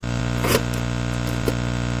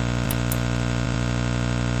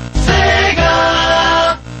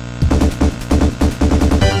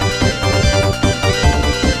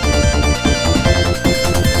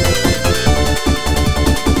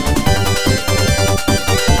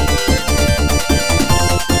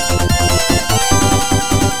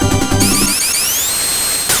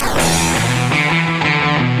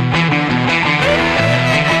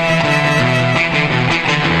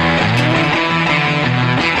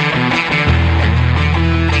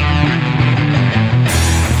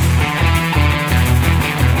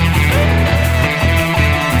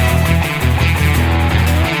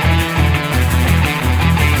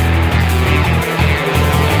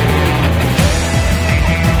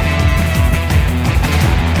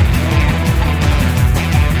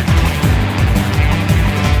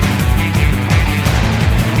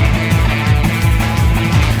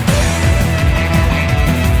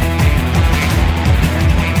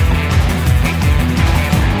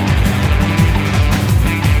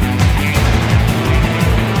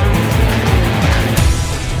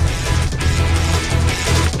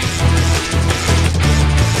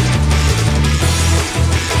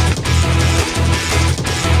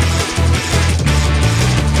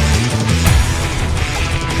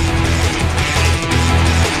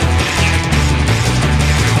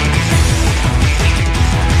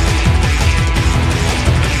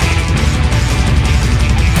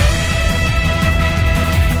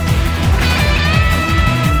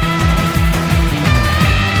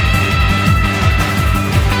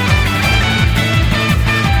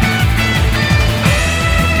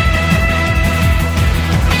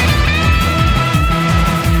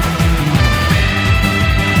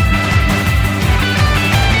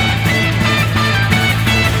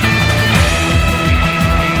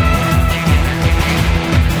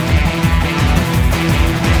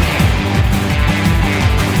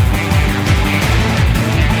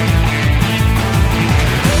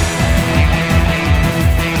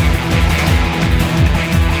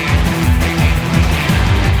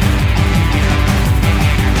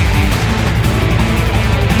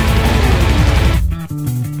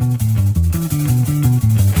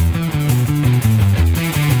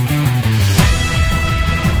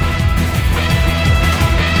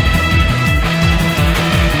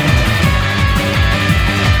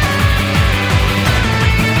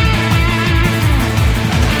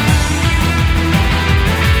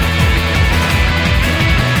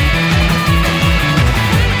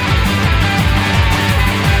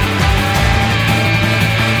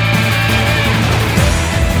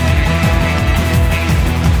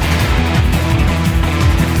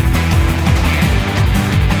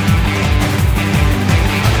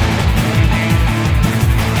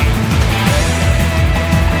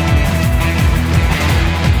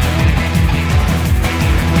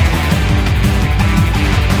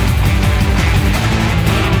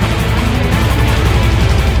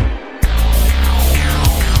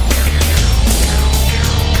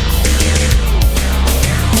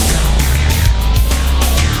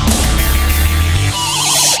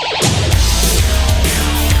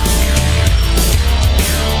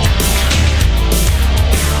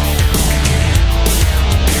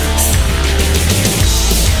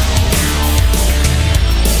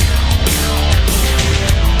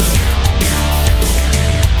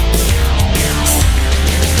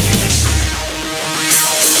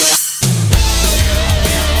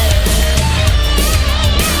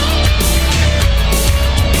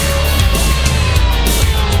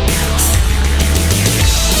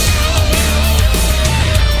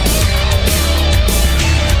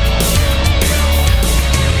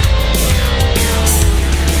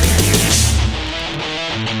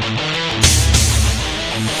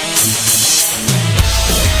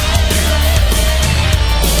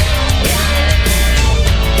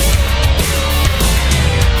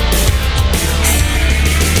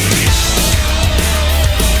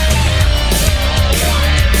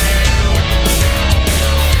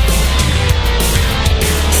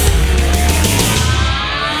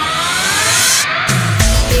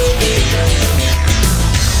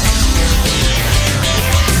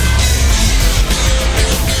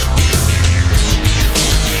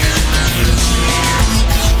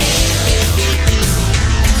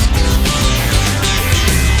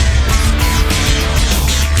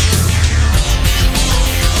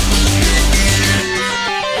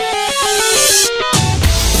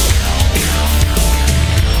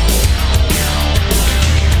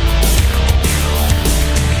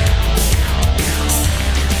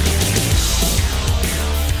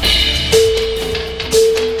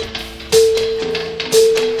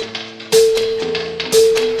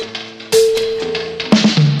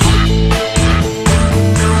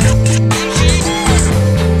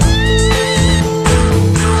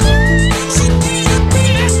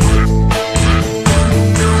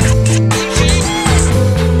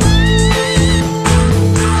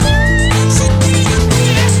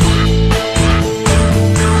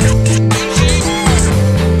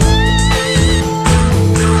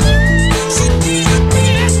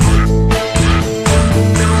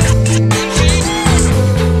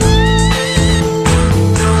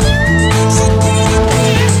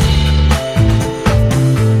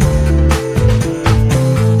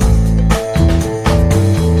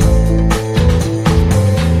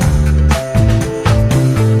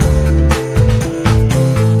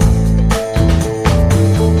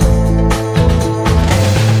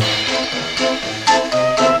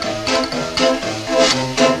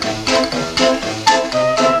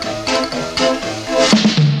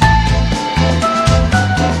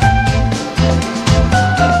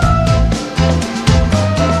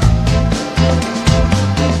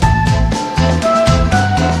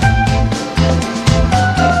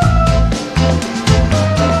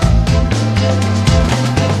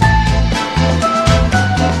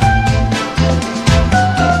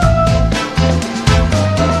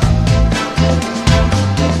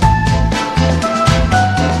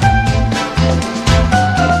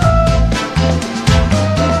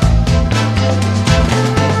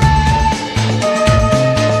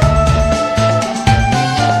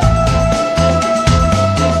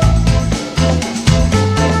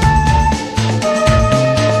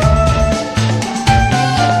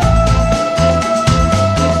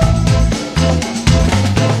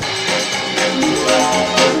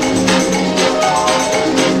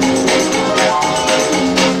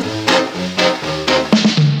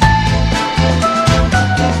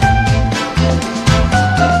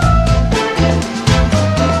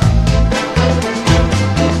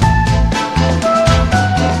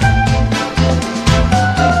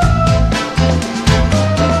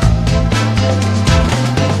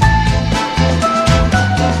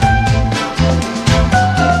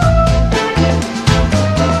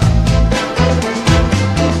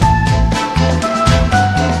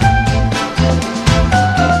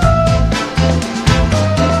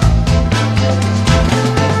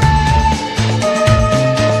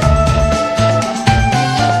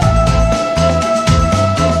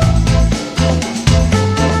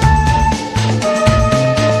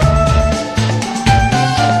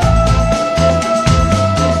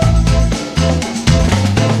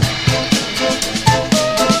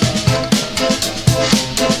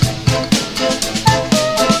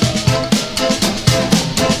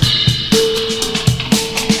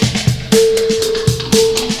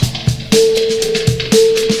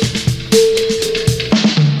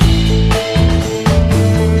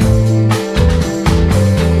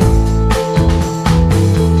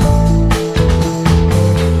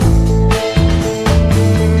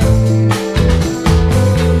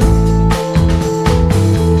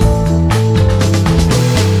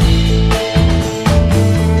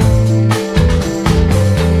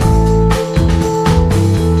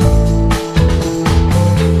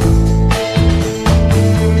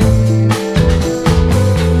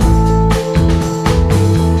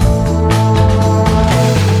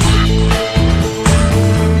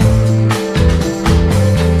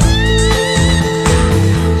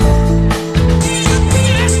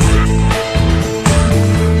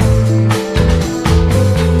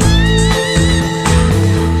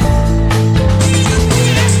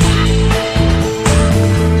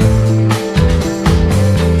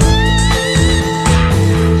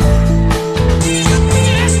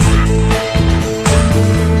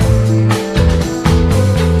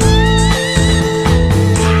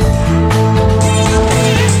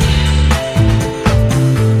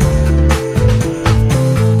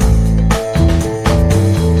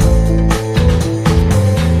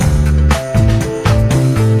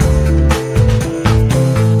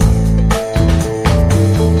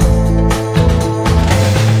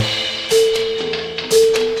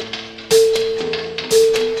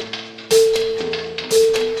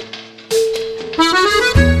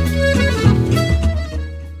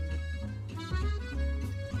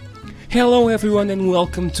everyone, and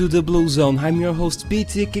welcome to the Blue Zone. I'm your host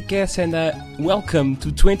BT Kickass, and welcome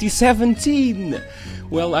to 2017.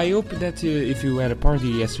 Well, I hope that if you had a party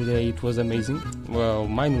yesterday, it was amazing. Well,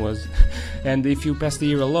 mine was. And if you passed the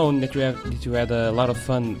year alone, that you had a lot of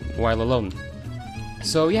fun while alone.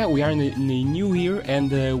 So yeah, we are in a new year,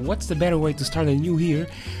 and what's the better way to start a new year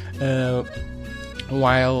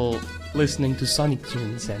while listening to Sonic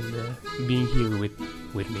tunes and being here with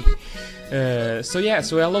me. So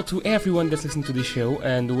hello to everyone that's listening to this show,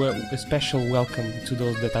 and a special welcome to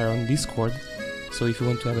those that are on Discord. So if you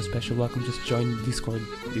want to have a special welcome, just join Discord,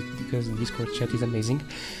 because the Discord chat is amazing.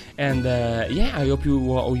 And I hope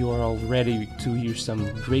you are all ready to hear some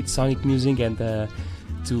great Sonic music, and to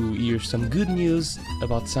hear some good news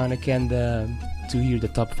about Sonic, and to hear the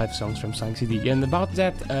top 5 songs from Sonic CD. And about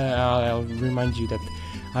that, I'll remind you that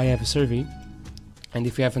I have a survey, and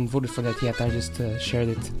if you haven't voted for that yet, I just shared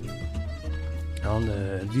it on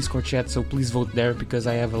the Discord chat, so please vote there, because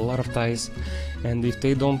I have a lot of ties, and if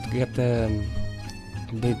they don't get they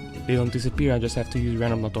don't disappear, I just have to use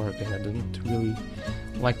random.org, and I don't really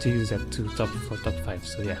like to use that for top 5,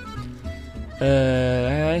 so yeah.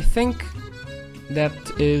 I think that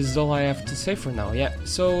is all I have to say for now. Yeah,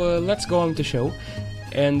 so let's go on with the show,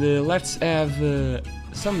 and let's have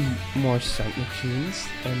some more Sonic tunes,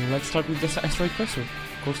 and let's start with the Asteroid Coaster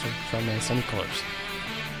from Sonic Colors.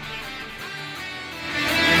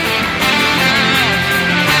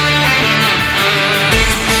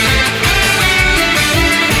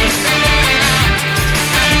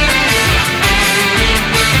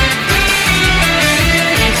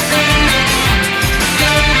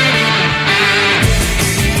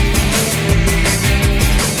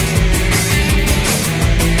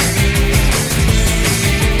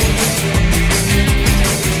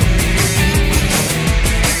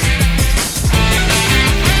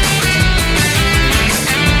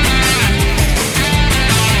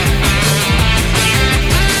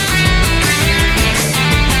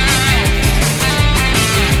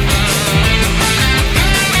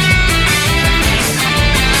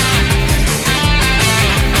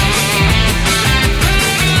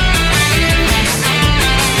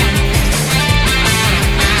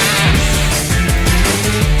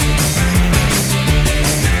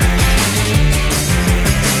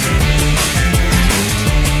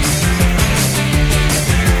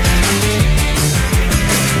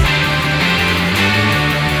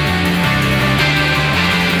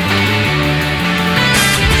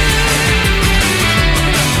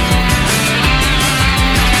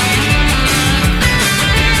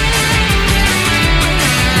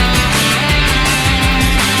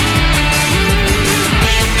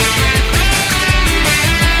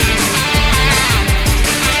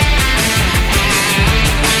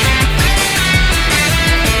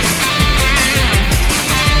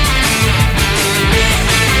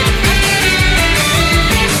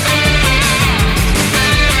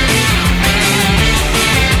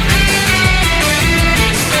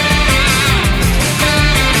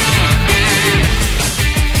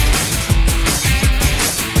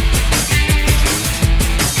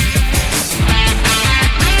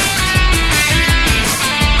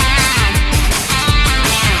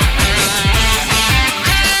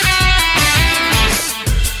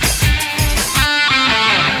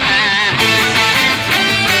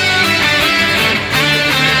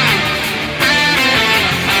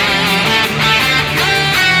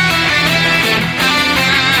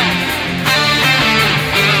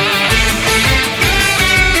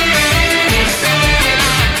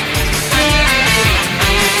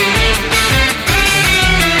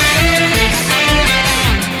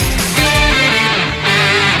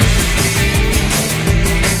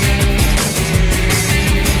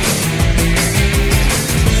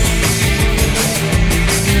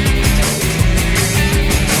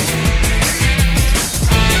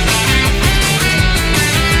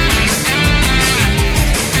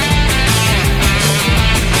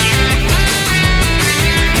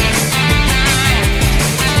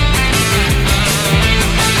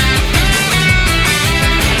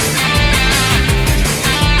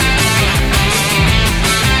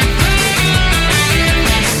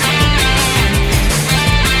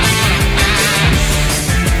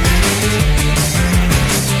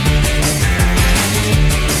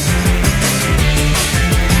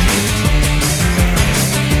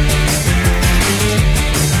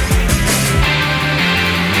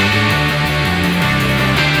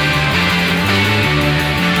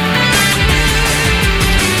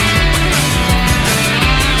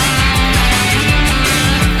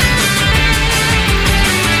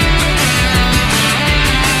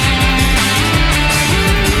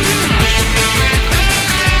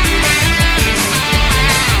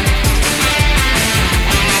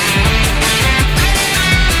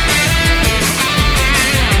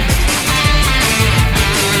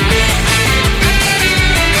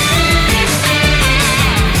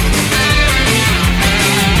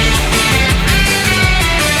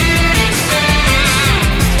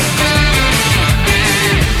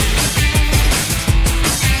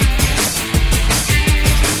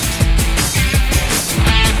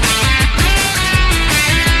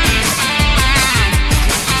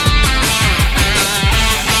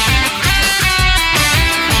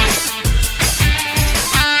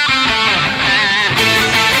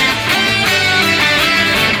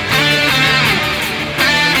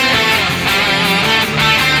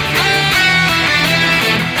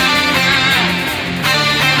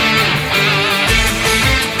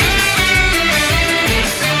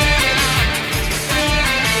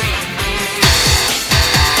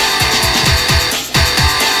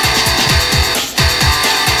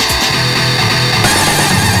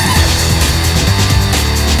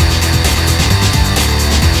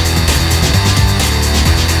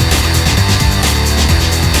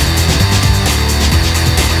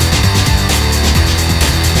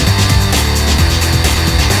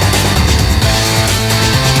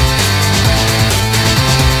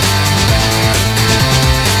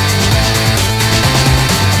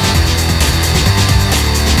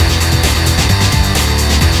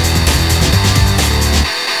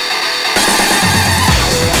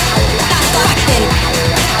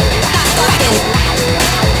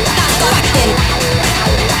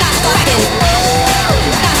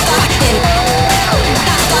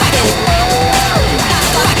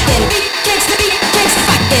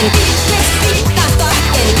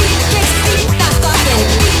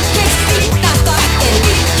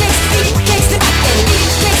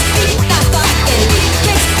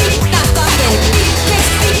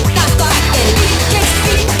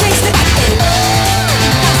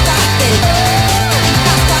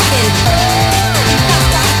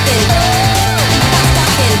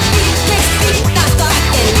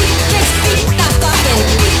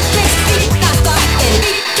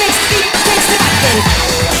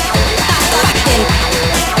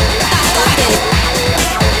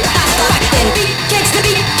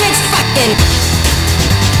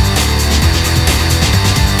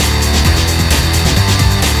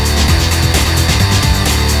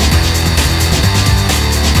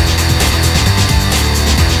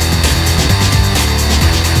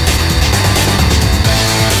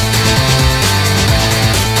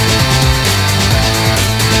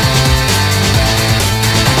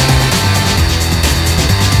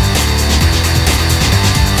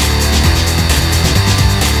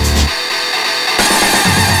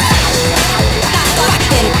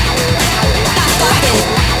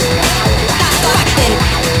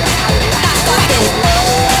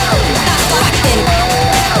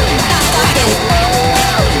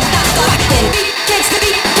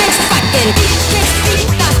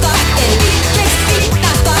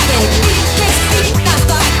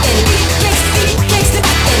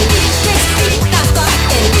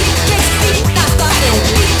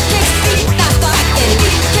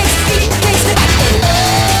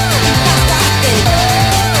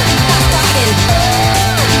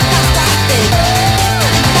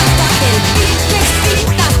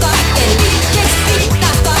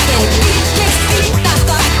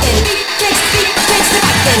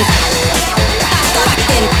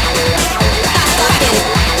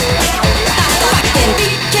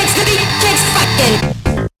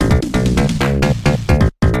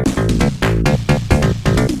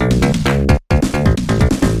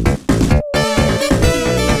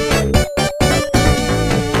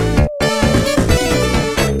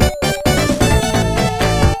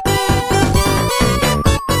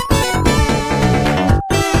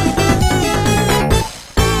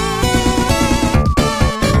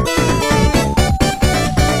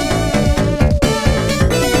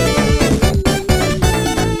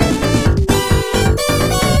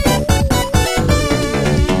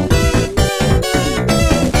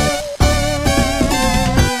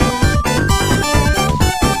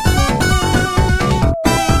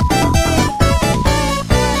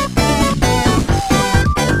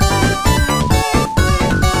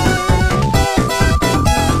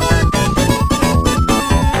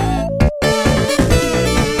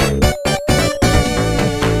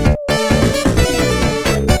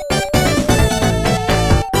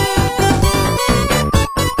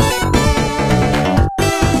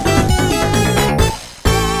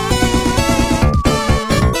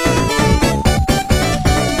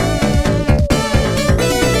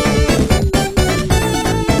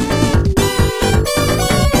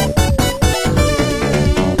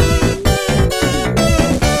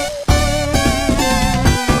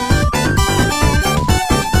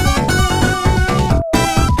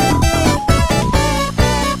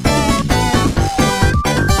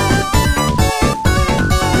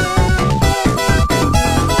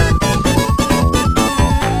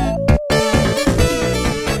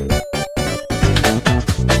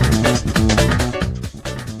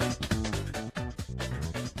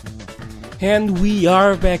 And we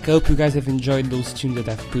are back. I hope you guys have enjoyed those tunes that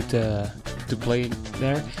I've put to play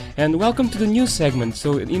there. And welcome to the news segment.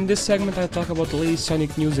 So in this segment I talk about the latest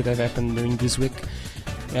Sonic news that have happened during this week.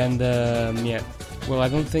 And yeah, well, I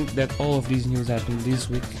don't think that all of these news happened this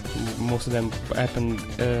week. Most of them happened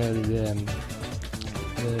the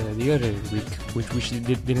other week, which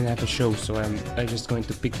didn't have a show. So I'm just going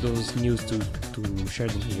to pick those news to share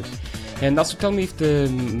them here. And also tell me if the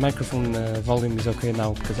microphone volume is okay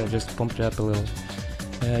now, because I just pumped it up a little.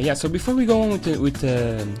 Yeah, so before we go on with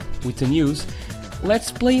the news,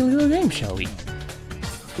 let's play a little game, shall we?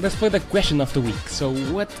 Let's play the question of the week. So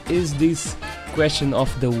what is this question of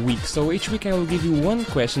the week? So each week I will give you one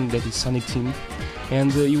question that is Sonic themed,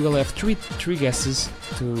 and you will have three guesses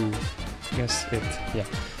to guess it. Yeah.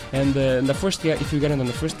 And the first guess, if you get it on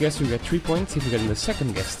the first guess, you get 3 points. If you get on the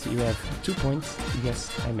second guess, you have 2 points.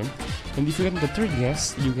 Yes, I mean. And if you get on the third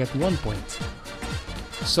guess, you get 1 point.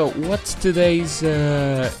 So, what's today's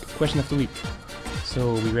question of the week?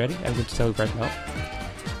 So, we ready? I'm going to tell you right now.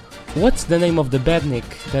 What's the name of the badnik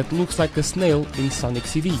that looks like a snail in Sonic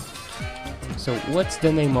CD? So, what's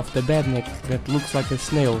the name of the badnik that looks like a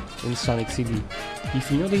snail in Sonic CD? If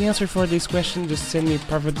you know the answer for this question, just send me a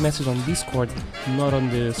private message on Discord, not on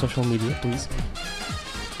the social media, please,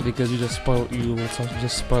 because you will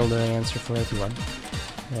just spoil the answer for everyone.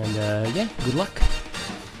 And yeah, good luck.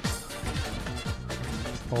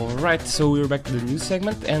 Alright, so we're back to the news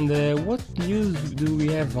segment, and what news do we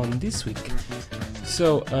have on this week?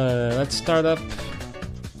 So let's start up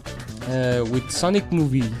with Sonic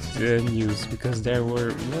movie news, because there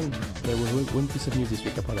was one piece of news this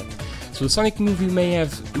week about that. So the Sonic movie may have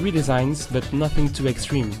redesigns, but nothing too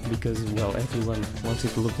extreme, because well, everyone wants it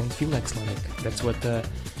to look and feel like Sonic. That's what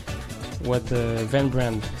Van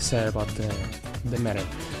Brand said about the matter.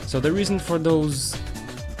 So the reason for those,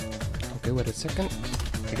 okay, wait a second.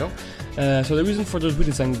 There we go. So the reason for those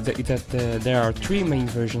redesigns is that there are three main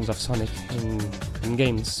versions of Sonic in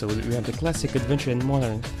games. So we have the classic, adventure, and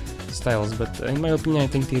modern styles, but in my opinion I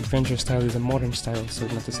think the adventure style is a modern style, so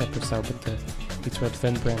not a separate style, but it's what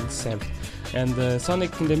Van Brand said. And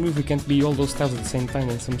Sonic in the movie can't be all those styles at the same time,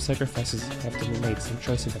 and some sacrifices have to be made, some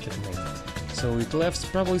choices have to be made. So it left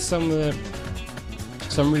probably some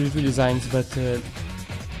redesigns, but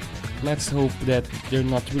let's hope that they're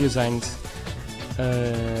not redesigns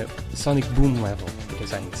Sonic Boom level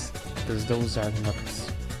redesigns, because those are not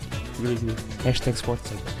really good.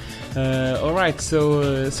 #sports. Alright,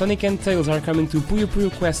 so Sonic and Tails are coming to Puyo Puyo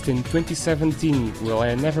Quest in 2017. Well,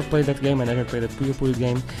 I never played that game, I never played a Puyo Puyo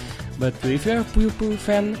game, but if you're a Puyo Puyo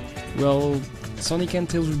fan, well, Sonic and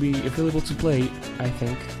Tails will be available to play, I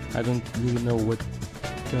think. I don't really know what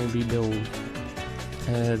going to be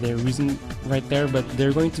their reason right there, but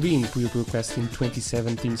they're going to be in Puyo Puyo Quest in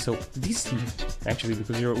 2017, so this year, actually,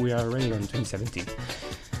 because we are already on 2017.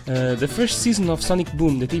 The first season of Sonic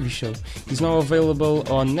Boom, the TV show, is now available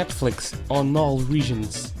on Netflix on all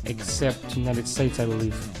regions except United States, I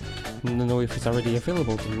believe. I don't know if it's already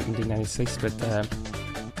available in the United States, but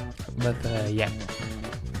yeah.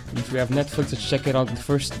 If you have Netflix, just check it out.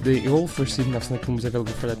 The whole first season of Sonic Boom is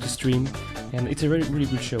available for that to stream, and it's a really, really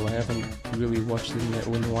good show. I haven't really watched it in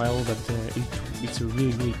a while, but it's a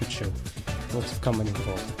really, really good show. Lots of comedy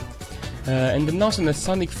involved. And announced in the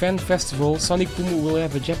Sonic Fan Festival, Sonic Boom will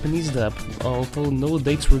have a Japanese dub. Although no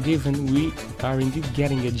dates were given, we are indeed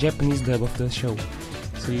getting a Japanese dub of the show.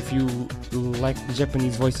 So if you like the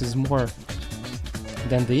Japanese voices more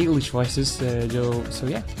than the English voices, so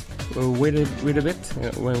yeah, wait a bit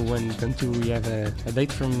until we have a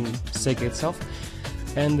date from Sega itself,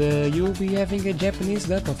 and you'll be having a Japanese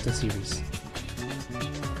dub of the series.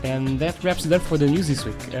 And that wraps it up for the news this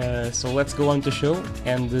week. So let's go on to the show,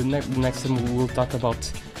 and the next time we will talk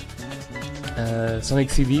about Sonic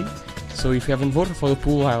CD. So if you haven't voted for the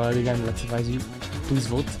poll, again, let's advise you, please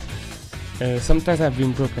vote. Sometimes I've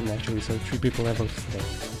been broken actually, so 3 people have voted today.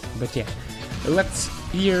 But yeah, let's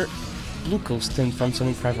hear Blue Coast theme from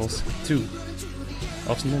Sonic Rivals 2,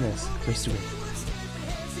 also known as Race to Win.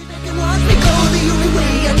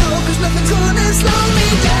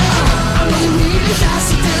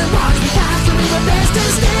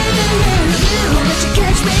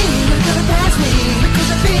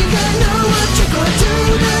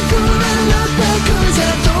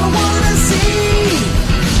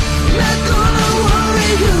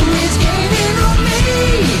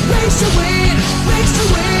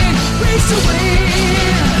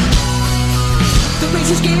 The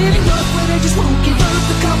race is getting rough, but I just won't give up.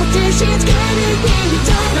 The competition's getting really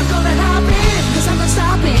tough. Not gonna happen, cause I'm not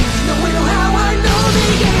stopping. No way, no how, I know the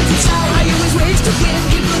game's inside. I always race to win,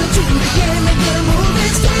 keep running to the end. Make a move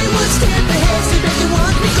and stay one step ahead. Stay back and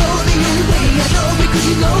watch me go the only way I know. Because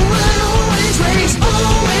you know I always race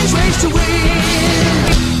to win.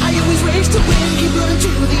 I always race to win, keep running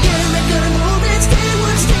to the end. Make a move and stay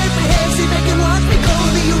one step ahead. Stay back and watch me go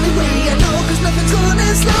the only way I know. Cause nothing's gonna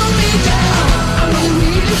slow me down.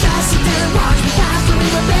 Really fast, sit there and watch me pass.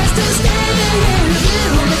 Doing my best to stay ahead of you.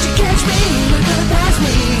 Won't let you catch me, not gonna pass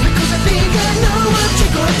me. Because I think I know what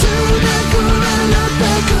you're gonna do. Not gonna look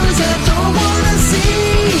back, cause I don't wanna see.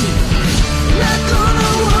 Not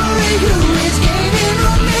gonna worry who is gaining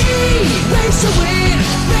on me. Race to win,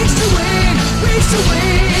 race to win, race to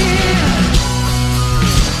win.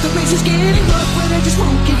 The race is getting rough, but I just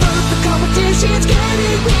won't give up. The competition's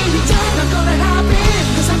getting really tough. Not gonna happen,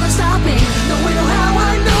 cause I'm not stopping. No way, no how,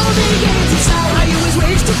 I know the game's inside. I always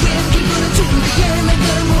race to win, keep running to the end. Make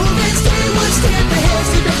a move and stay one step ahead.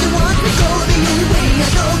 Stay back and watch me go the only way I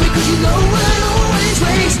know. Because you know I always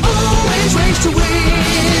race to win.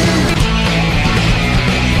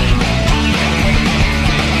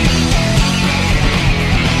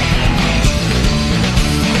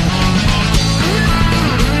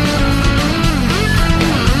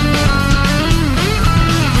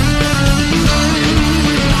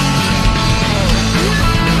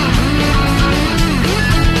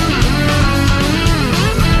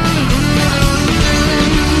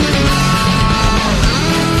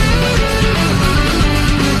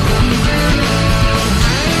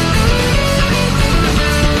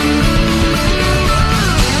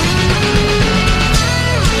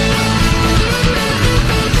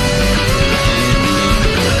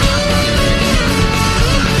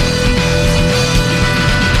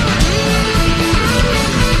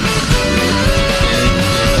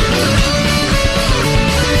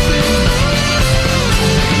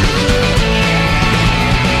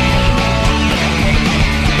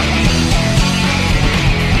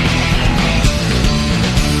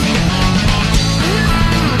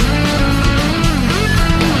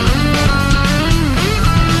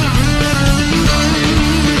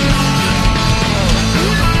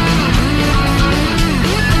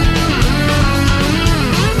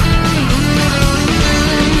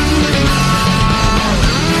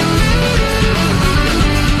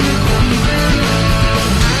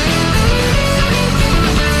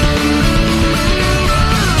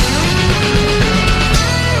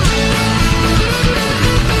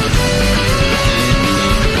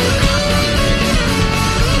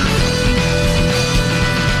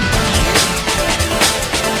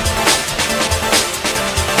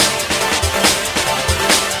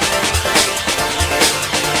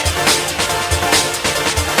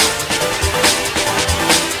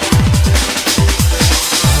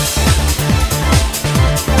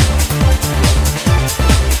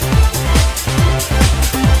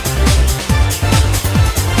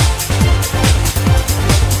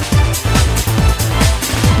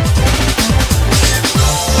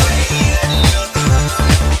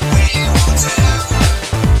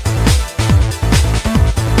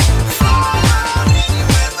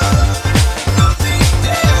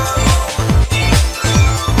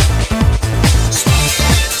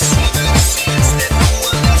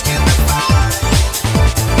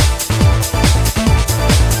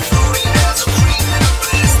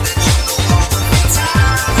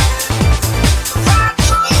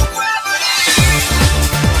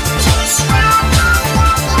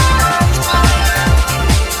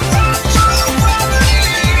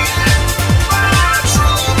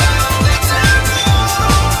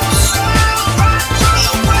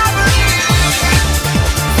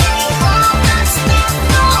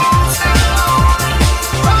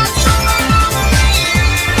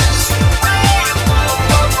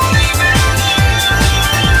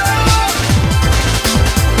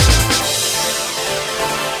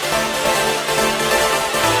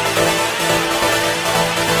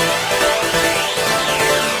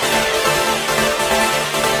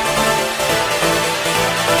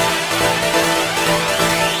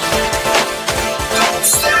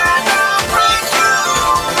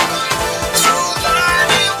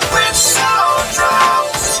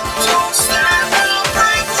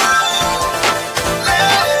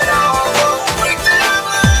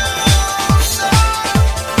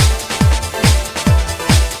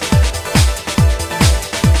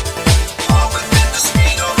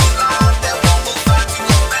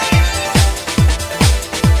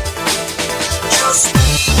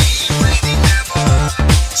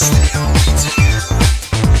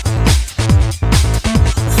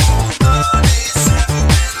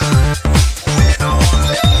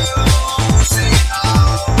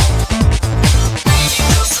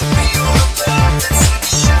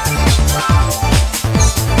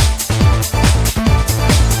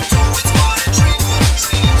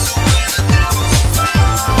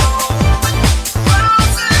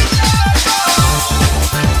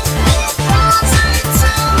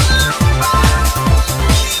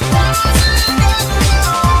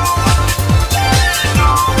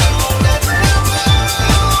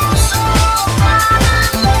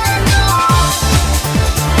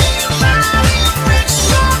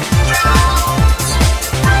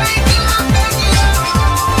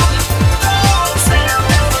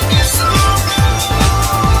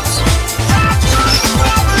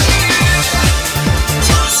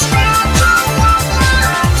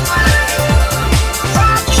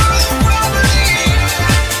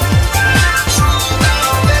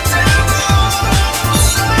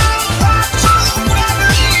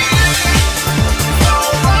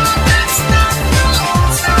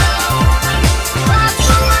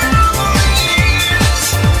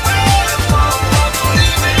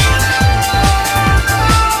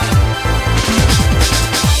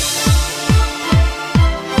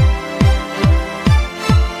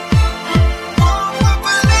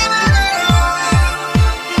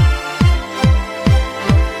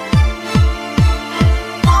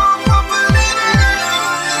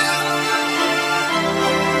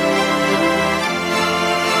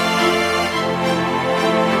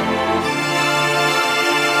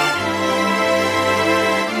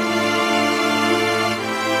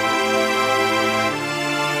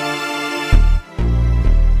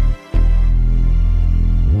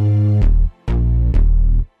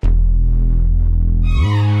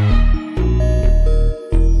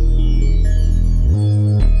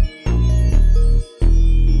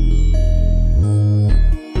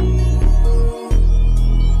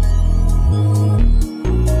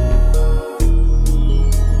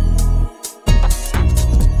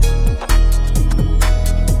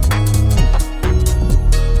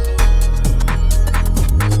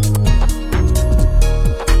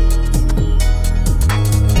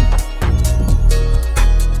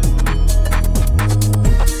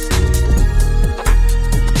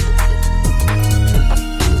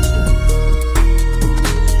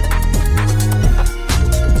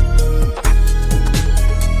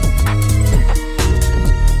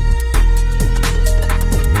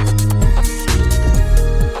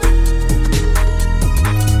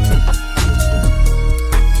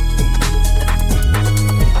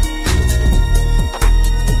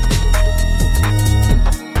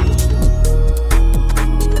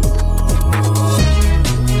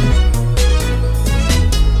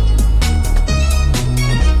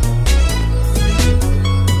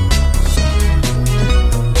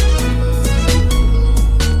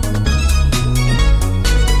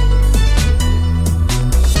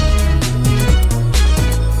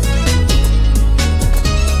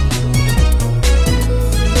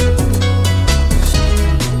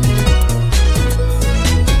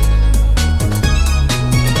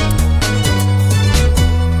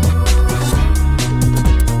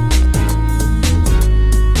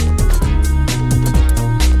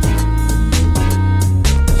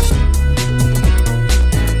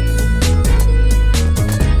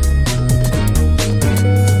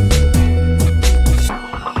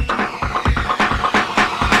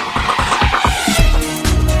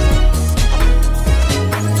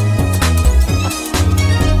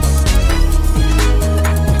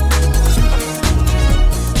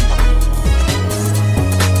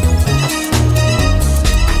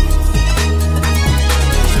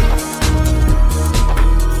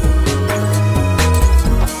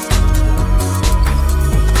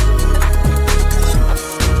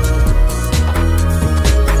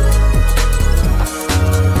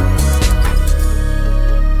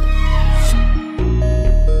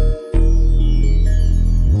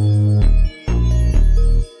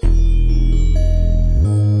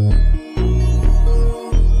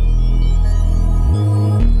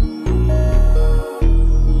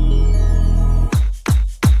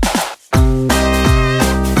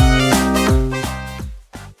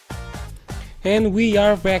 And we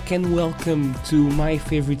are back, and welcome to my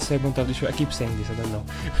favorite segment of the show. I keep saying this, I don't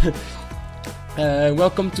know.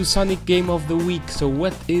 Welcome to Sonic Game of the Week. So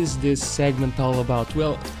what is this segment all about?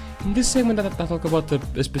 Well, in this segment I talk about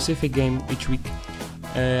a specific game each week.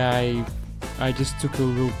 I just took a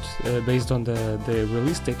route based on the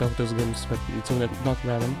release date of those games, but it's not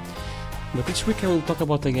random. But each week I will talk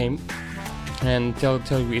about the game and tell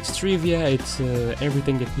you its trivia, it's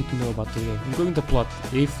everything that you need to know about the game, including the plot,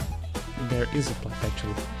 if there is a plot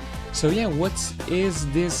actually. So yeah, what is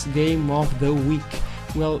this game of the week?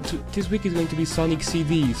 Well, this week is going to be Sonic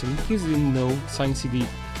CD. So in case you didn't know, Sonic CD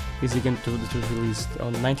is a game that was released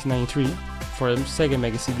on 1993 for Sega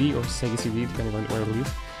Mega CD or Sega CD, depending on where you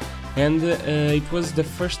live. And it was the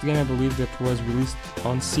first game, I believe, that was released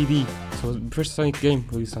on CD. So the first Sonic game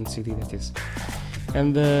released on CD, that is.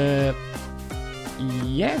 And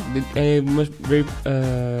yeah, very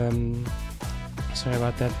sorry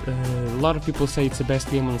about that. A lot of people say it's the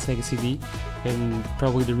best game on Sega CD, and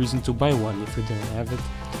probably the reason to buy one if you don't have it.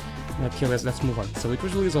 But here, let's move on. So it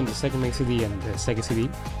was released on the Sega Mega CD and the Sega CD,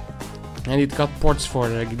 and it got ports for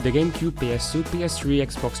the GameCube, PS2, PS3,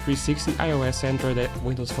 Xbox 360, iOS, Android,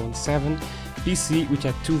 Windows Phone 7, PC, which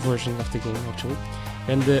had 2 versions of the game actually,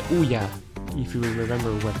 and Ouya, if you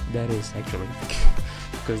remember what that is actually,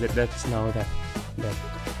 because that's now that.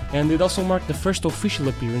 And it also marked the first official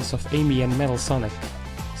appearance of Amy and Metal Sonic.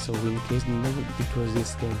 So in case you know, it was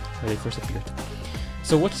this game where they first appeared.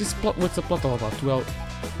 So what's the plot all about? Well,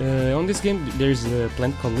 on this game there's a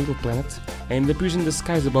planet called Little Planet, and it appears in the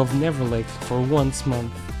skies above Never Lake for 1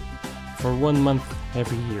 month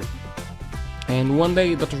every year. And one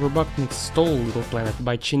day Dr. Robotnik stole Little Planet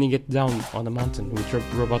by chinning it down on a mountain with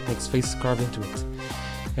Robotnik's face carved into it.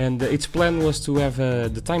 And its plan was to have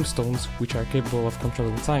the time stones, which are capable of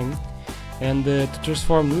controlling time, and to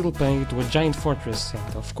transform Little Planet into a giant fortress.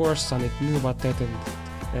 And of course Sonic knew about that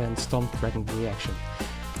and stomped right into the action.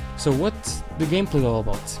 So what's the gameplay all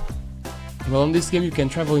about? Well, in this game you can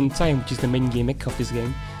travel in time, which is the main gimmick of this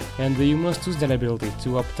game, and you must use that ability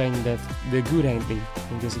to obtain the good ending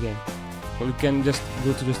in this game. Well, you can just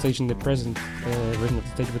go to the stage in the present version of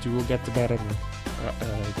the stage, but you will get the bad ending.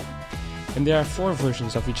 And there are 4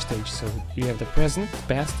 versions of each stage, so you have the present,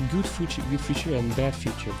 past, good future and bad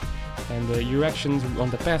future. And your actions on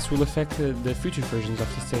the past will affect the future versions of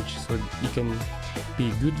the stage, so you can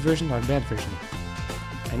be good version or bad version.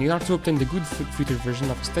 And in order to obtain the good future version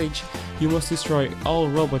of a stage, you must destroy all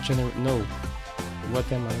robot No. What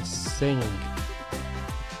am I saying?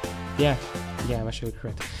 Yeah, I'm actually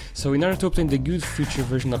correct. So in order to obtain the good future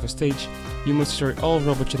version of a stage, you must destroy all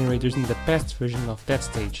robot generators in the past version of that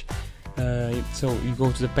stage. So you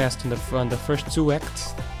go to the past on the first 2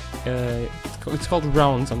 acts. It's called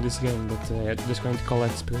rounds on this game, but I'm just going to call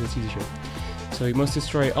it because it's easier. So you must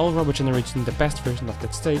destroy all robot generators in the past version of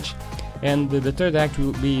that stage, and the 3rd act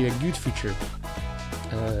will be a good future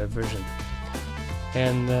version.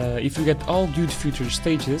 And if you get all good future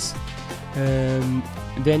stages,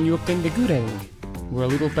 then you obtain the good ending, where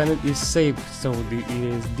Little Planet is saved, so it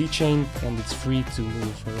is dechained and it's free to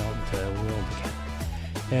move around the world again.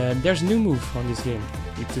 There's a new move on this game.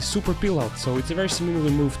 It's a super peel out, so it's a very similar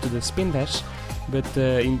move to the spin dash, but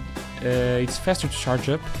it's faster to charge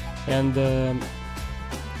up, and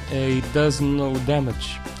it does no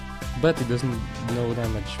damage. So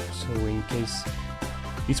in case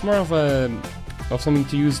it's more of something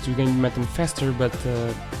to use to gain momentum faster, but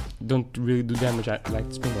don't really do damage like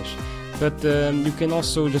the spin dash. But you can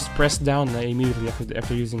also just press down immediately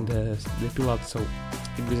after using the peel out, so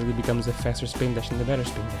it basically becomes a faster spin dash and a better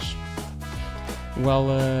spin dash. Well,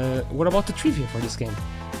 what about the trivia for this game?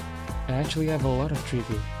 I actually have a lot of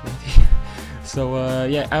trivia right here. So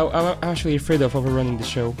yeah, I'm actually afraid of overrunning the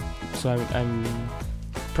show, so I'm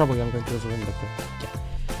going to overrun, but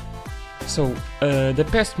yeah. So the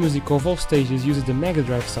past music of all stages uses the Mega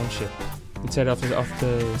Drive sound chip instead of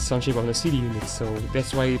the sound chip of the CD unit, so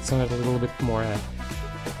that's why it sounded a little bit more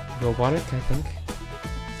robotic, I think.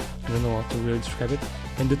 I don't know how to really describe it.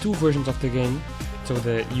 And the 2 versions of the game, so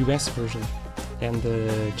the US version and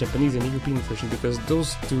the Japanese and European version, because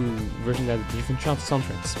those 2 versions had different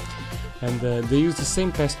soundtracks. And they use the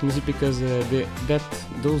same past music because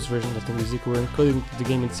those versions of the music were encoded into the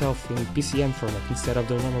game itself in PCM format instead of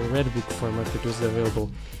the normal Red Book format that was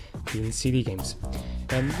available in CD games.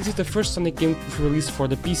 And this is the first Sonic game released for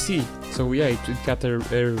the PC, so yeah, it got a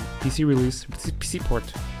PC release, PC port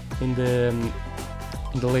in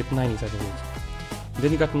the late 90s, I believe.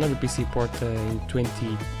 Then you got another PC port in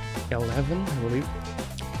 2011, I believe,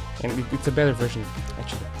 and it's a better version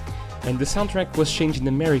actually. And the soundtrack was changed in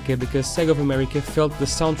America because Sega of America felt the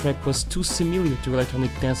soundtrack was too similar to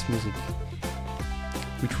electronic dance music.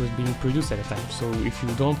 which was being produced at the time. So if you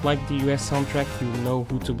don't like the US soundtrack, you know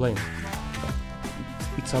who to blame.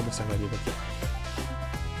 It's obvious already, but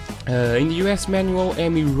yeah. In the US manual,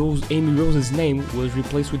 Amy Rose's name was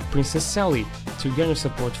replaced with Princess Sally to garner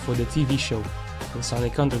support for the TV show, the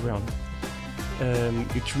Sonic Underground.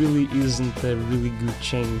 It really isn't a really good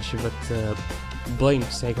change, but blame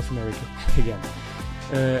Sega of America again.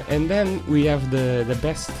 And then we have the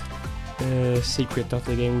best secret of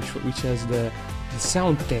the game, which has the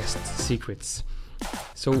sound test secrets.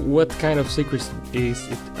 So what kind of secrets is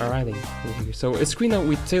it hiding here? So a screen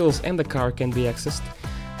with Tails and the car can be accessed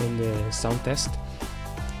in the sound test,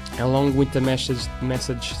 along with the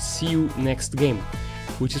message "See you next game,"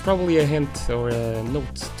 which is probably a hint or a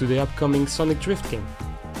note to the upcoming Sonic Drift game,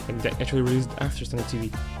 and that actually released after Sonic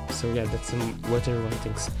TV. So yeah, that's what everyone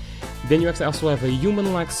thinks. Then you also have a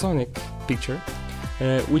human-like Sonic picture,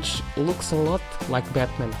 which looks a lot like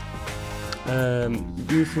Batman.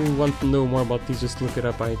 If you want to know more about this, just look it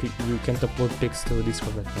up. You can't upload pics to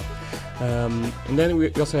Discord right now. And then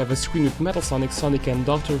we also have a screen with Metal Sonic, Sonic and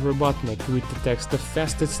Dr. Robotnik with the text "The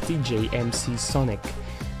fastest DJ MC Sonic."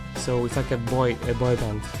 So it's like a boy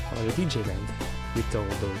band or a DJ band with all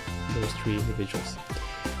those three individuals.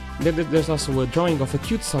 Then there's also a drawing of a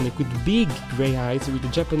cute Sonic with big grey eyes with the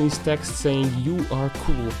Japanese text saying "You are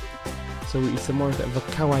cool." So it's a more of a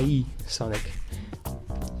kawaii Sonic.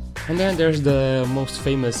 And then there's the most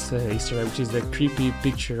famous Easter egg, which is the creepy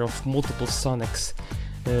picture of multiple Sonics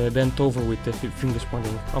bent over with the fingers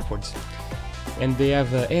pointing upwards. And they have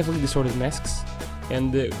heavily distorted masks,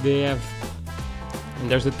 and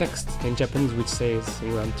there's a text in Japanese which says,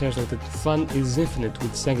 well, translated, "Fun is infinite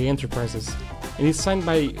with Sega Enterprises." And it's signed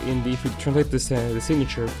by, if you translate the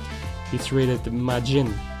signature, it's rated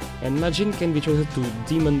Majin. And Majin can be translated to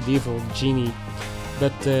demon, devil, genie,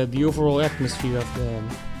 but the overall atmosphere of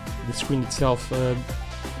the screen itself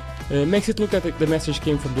makes it look like the message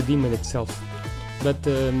came from the demon itself. But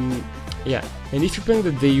yeah, and if you're playing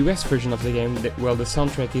the US version of the game, the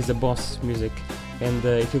soundtrack is the boss music. And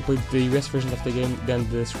if you play the US version of the game, then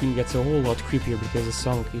the screen gets a whole lot creepier because the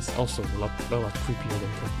song is also a lot creepier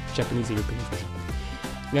than the Japanese European version.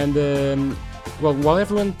 And well, while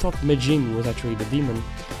everyone thought Majin was actually the demon,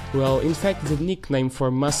 well, in fact it's a nickname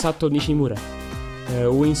for Masato Nishimura,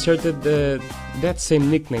 who inserted that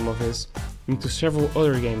same nickname of his into several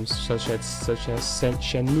other games, such as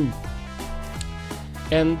Shenmue.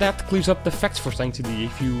 And that clears up the facts for Sonic CD.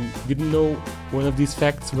 If you didn't know one of these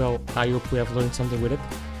facts, well, I hope we have learned something with it.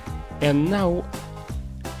 And now,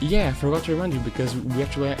 yeah, I forgot to remind you because we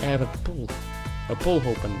actually have a poll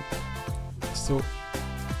open. So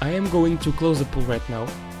I am going to close the poll right now,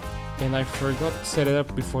 and I forgot to set it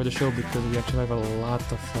up before the show because we actually have a lot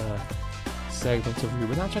of segments of you,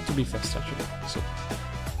 but I'll try to be fast actually. So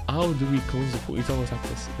how do we close the poll? It's always like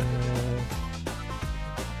this.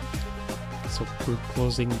 So we're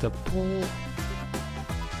closing the poll,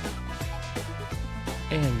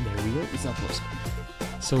 and there we go, it's not closed.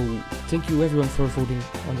 So thank you everyone for voting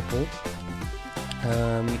on the poll.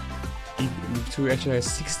 So we actually have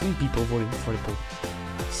 16 people voting for the poll.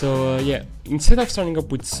 So yeah, instead of starting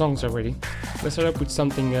up with songs already, let's start up with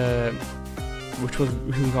something which was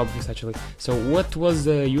really obvious actually. So what was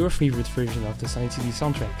your favorite version of the Sonic CD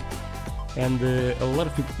soundtrack? And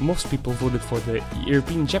most people voted for the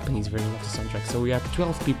European Japanese version of the soundtrack. So we have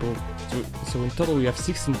 12 people, so in total we have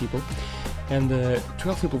 16 people, and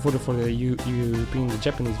 12 people voted for the European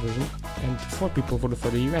Japanese version, and 4 people voted for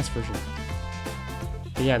the US version.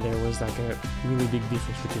 But yeah, there was like a really big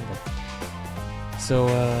difference between them. So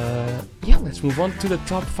yeah, let's move on to the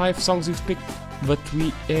top 5 songs we've picked, but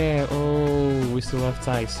we still have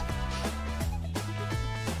ties.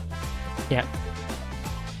 Yeah.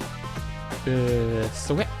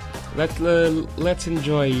 So yeah, let's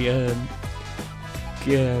enjoy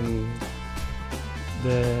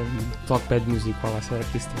the talk bad music while I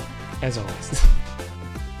select this thing, as always.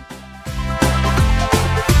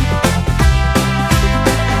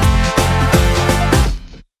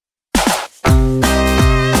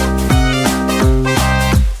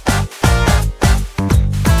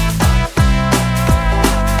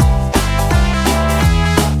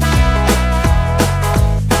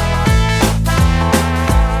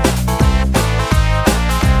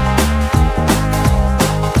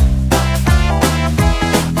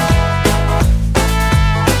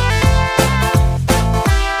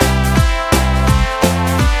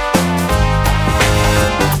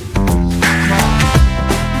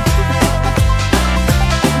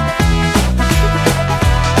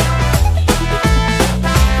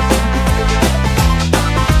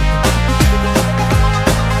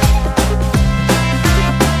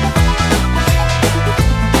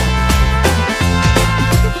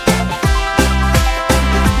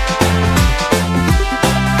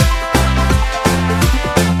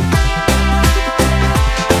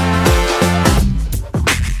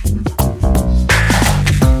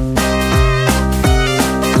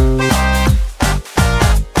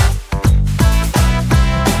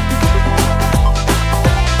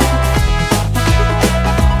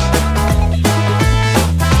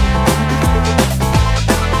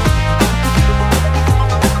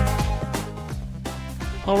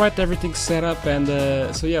 Alright, everything's set up, and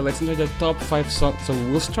so yeah, let's enjoy the top 5 songs. So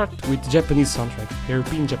we'll start with Japanese soundtrack,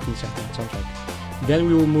 European Japanese soundtrack. Then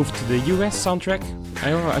we will move to the US soundtrack. I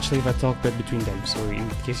don't know actually if I talked that between them, so in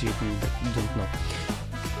case you don't know.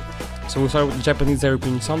 So we'll start with the Japanese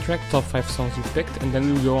European soundtrack, top 5 songs you picked, and then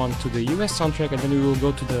we will go on to the US soundtrack, and then we will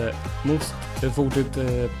go to the most voted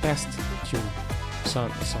past tune song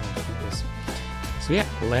of this. So yeah,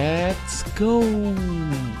 let's go!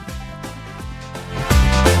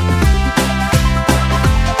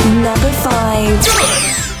 Number 5.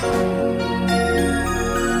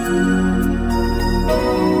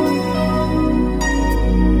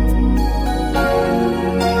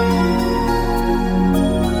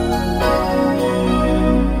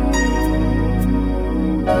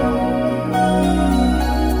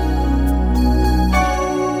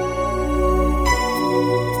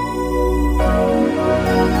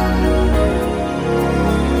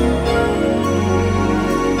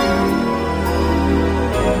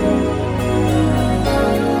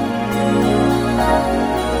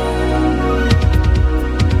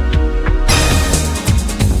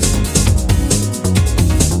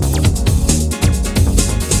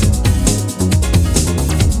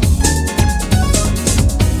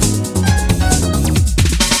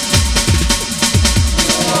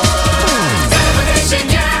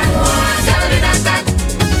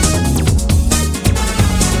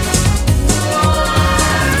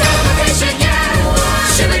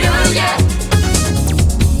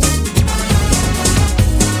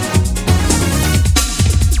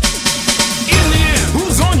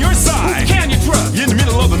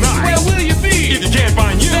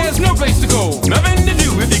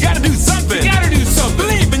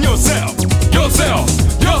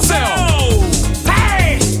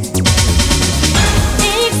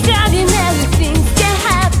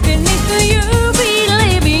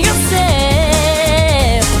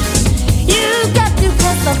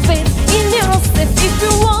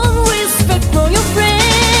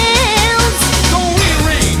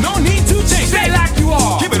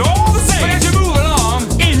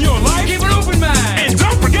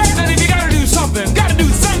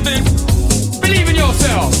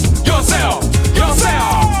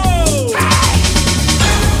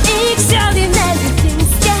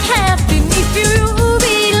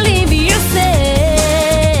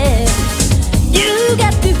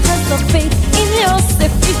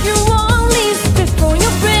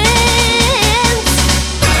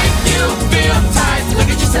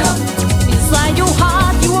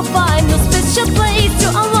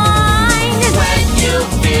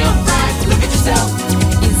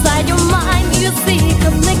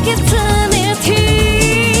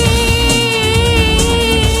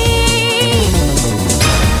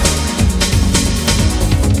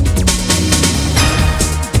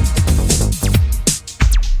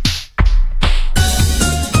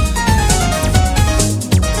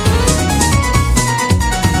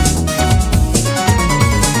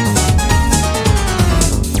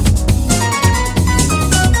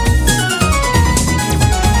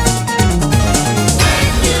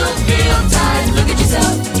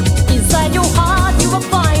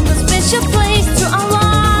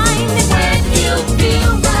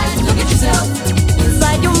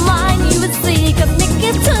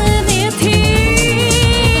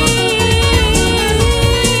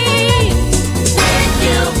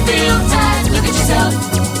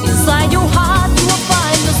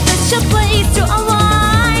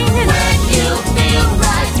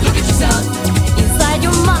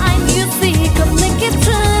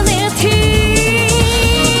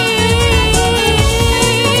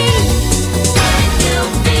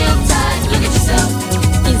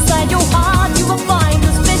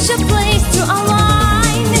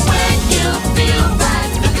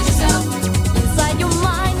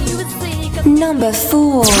 Number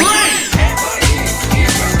 4.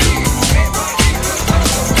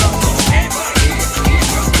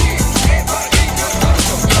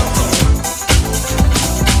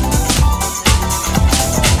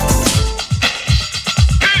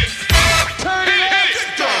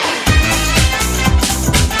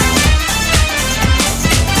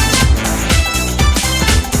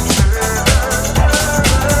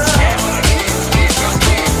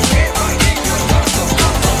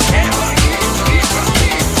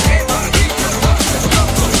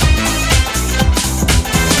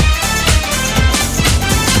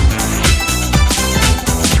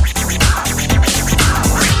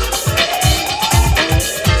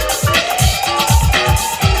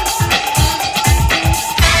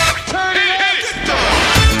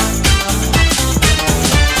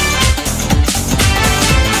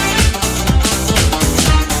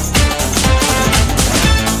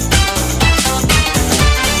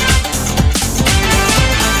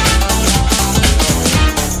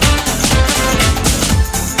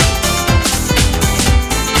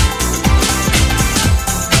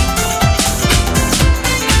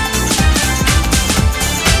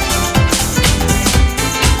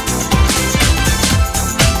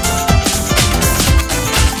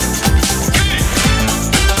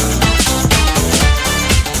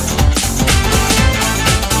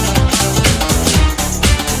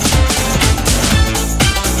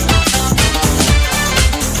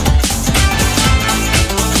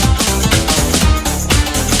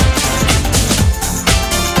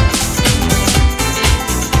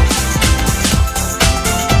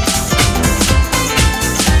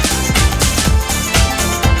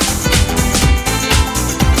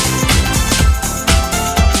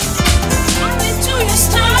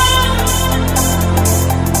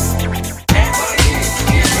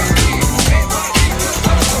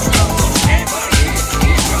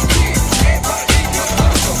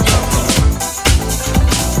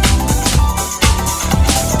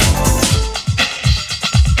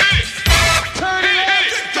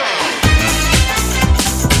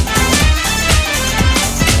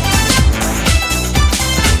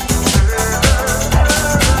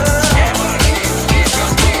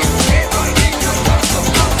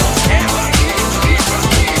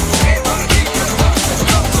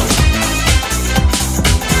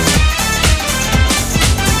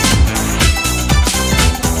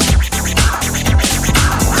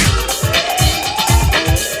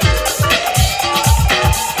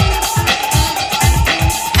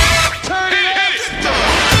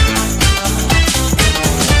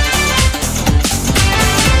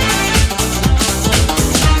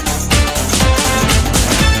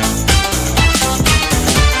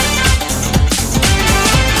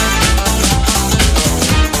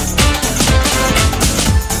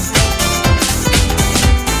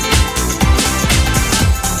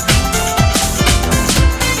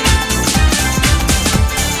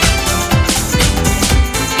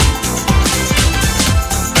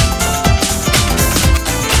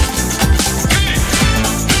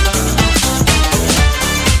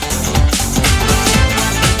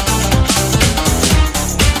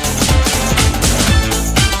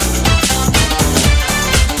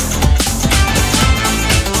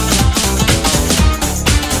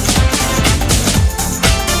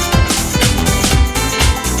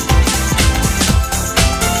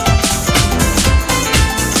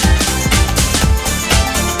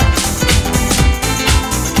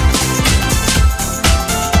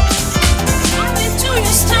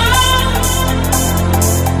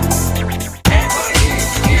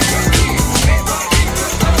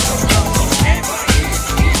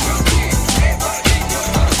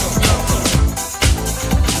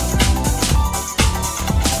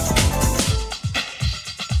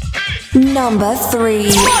 Number 3.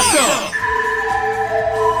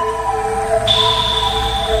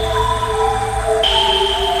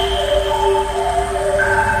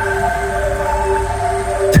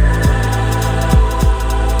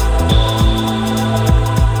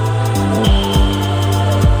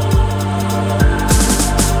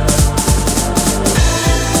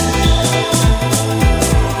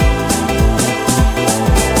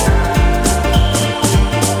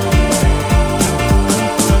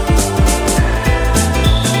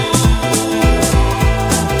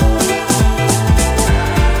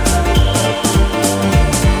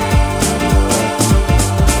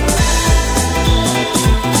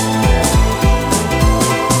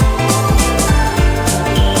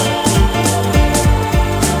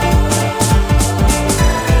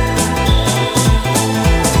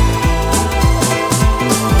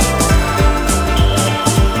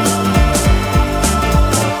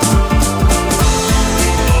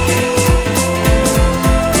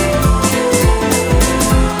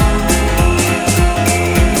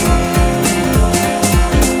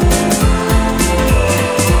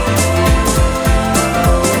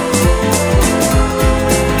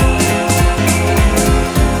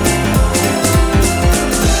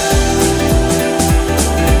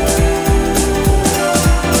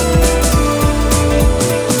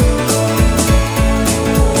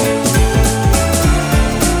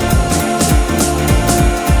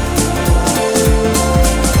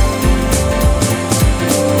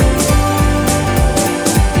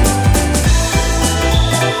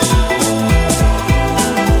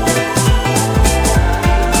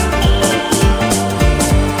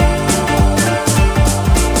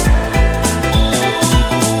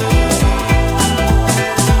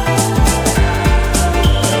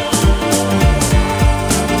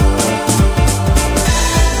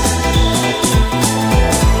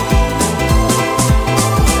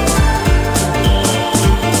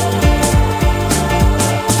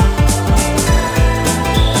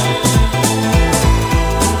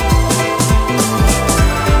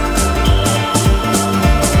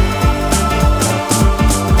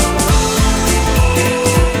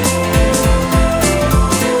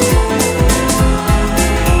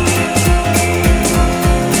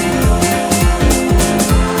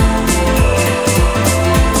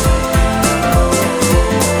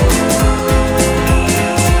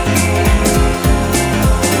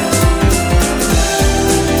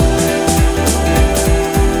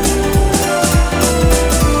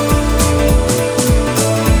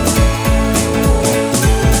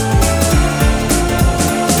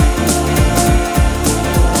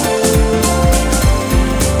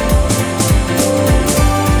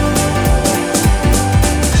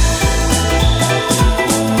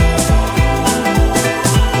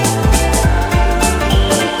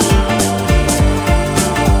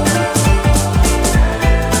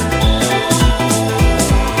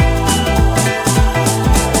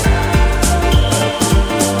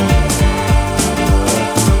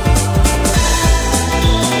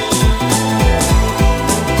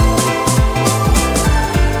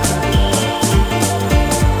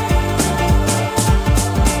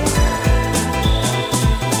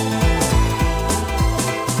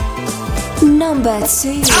 Number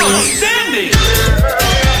 2. Outstanding!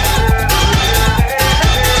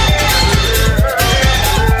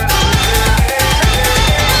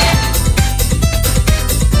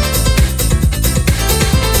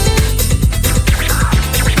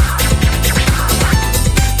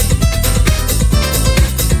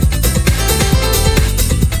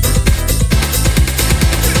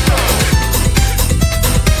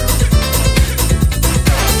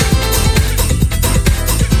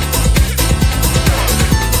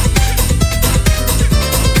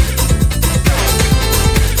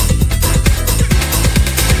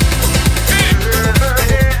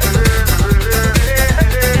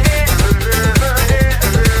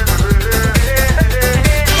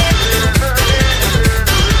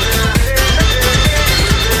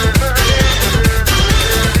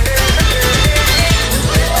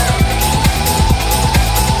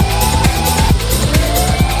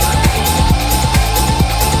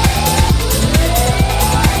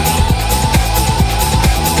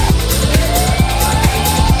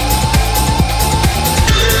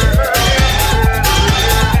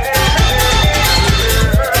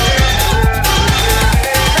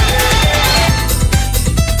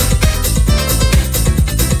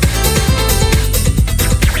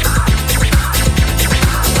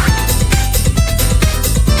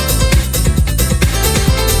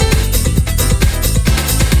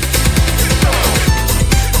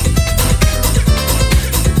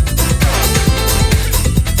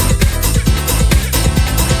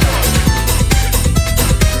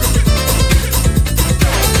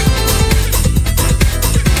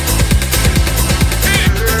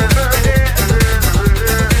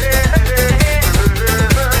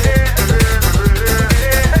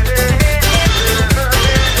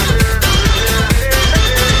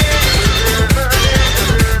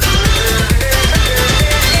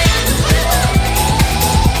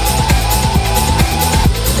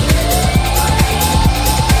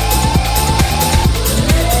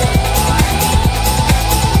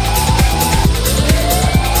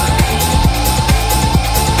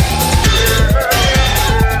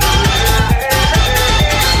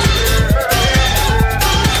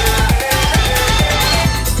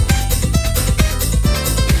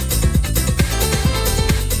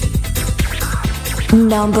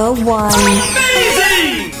 Number 1.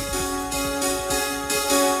 Amazing!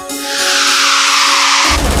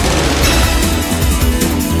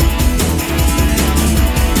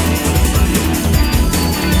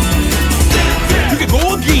 You can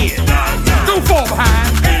go again. Don't fall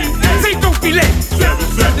behind. Say don't be late.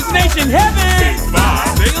 Destination heaven.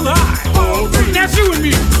 Stay alive. Now you and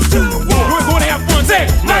me. We're going to have fun. Say,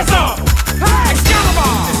 lights off.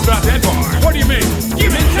 Excalibur. It's about that bar. What do you mean?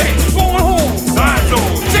 Give and take. Going home. Time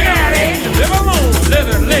zone. Check out it. Live alone.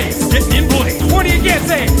 Leather lace. Get in place. What do you get?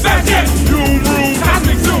 Say, fast jet. Zoom room.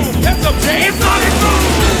 Cosmic zoom. That's up, Jay. It's Sonic Boom.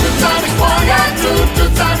 Sonic Warrior.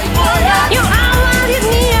 Sonic Warrior. You are give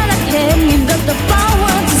me out of hand. You got the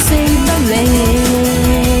power to save the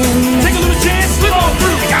land. Take a little chance. Slip on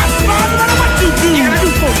through. You got smart no matter what you do. You gotta do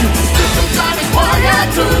for you. Sonic Warrior.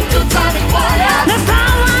 Sonic Warrior. The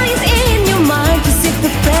power is in your mind to save the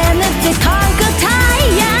planet, to conquer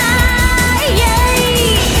Gaia.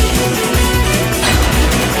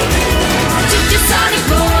 Sonic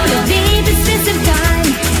Warrior, baby, since in time.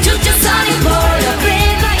 Sonic Warrior,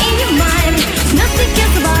 flavor in your mind. Nothing can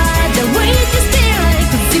survive the way you stay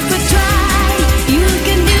like a super try. You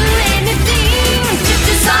can do anything.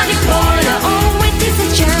 Sonic Warrior, always is a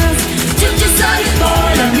chance. Sonic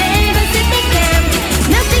Warrior, never sit they can't.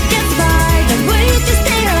 Nothing can survive the way you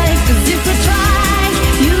stay like a super try.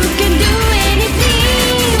 You can do anything.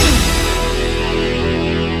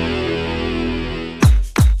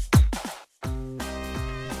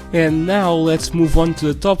 And now let's move on to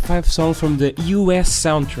the top 5 songs from the US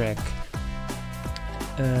soundtrack.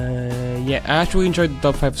 Yeah, I actually enjoyed the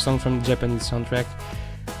top 5 songs from the Japanese soundtrack.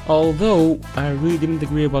 Although I really didn't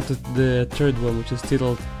agree about the third one, which is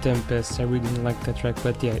titled Tempest. I really didn't like that track,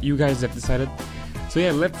 but yeah, you guys have decided. So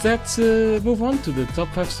yeah, let's move on to the top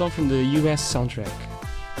 5 songs from the US soundtrack.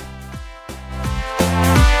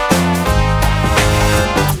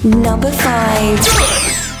 Number 5.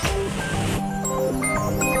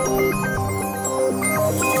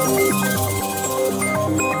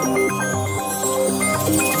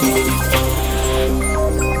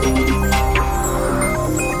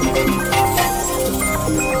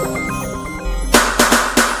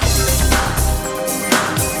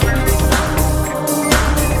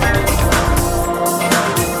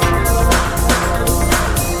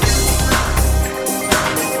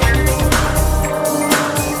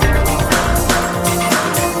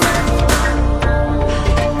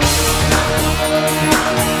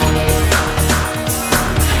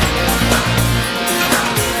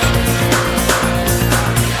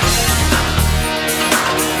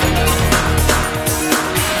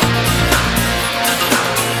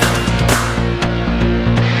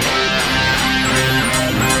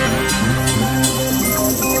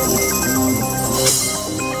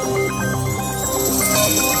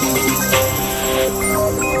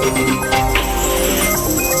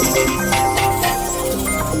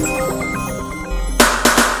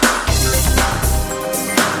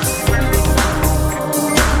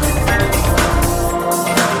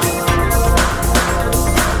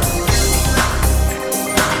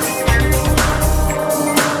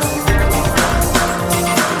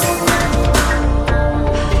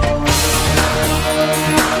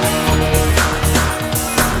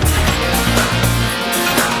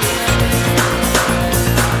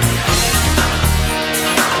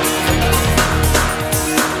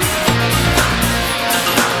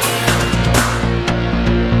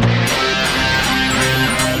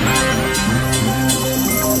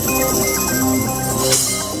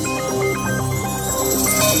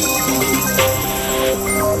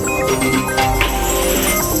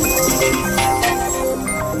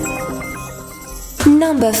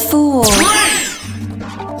 Number 4.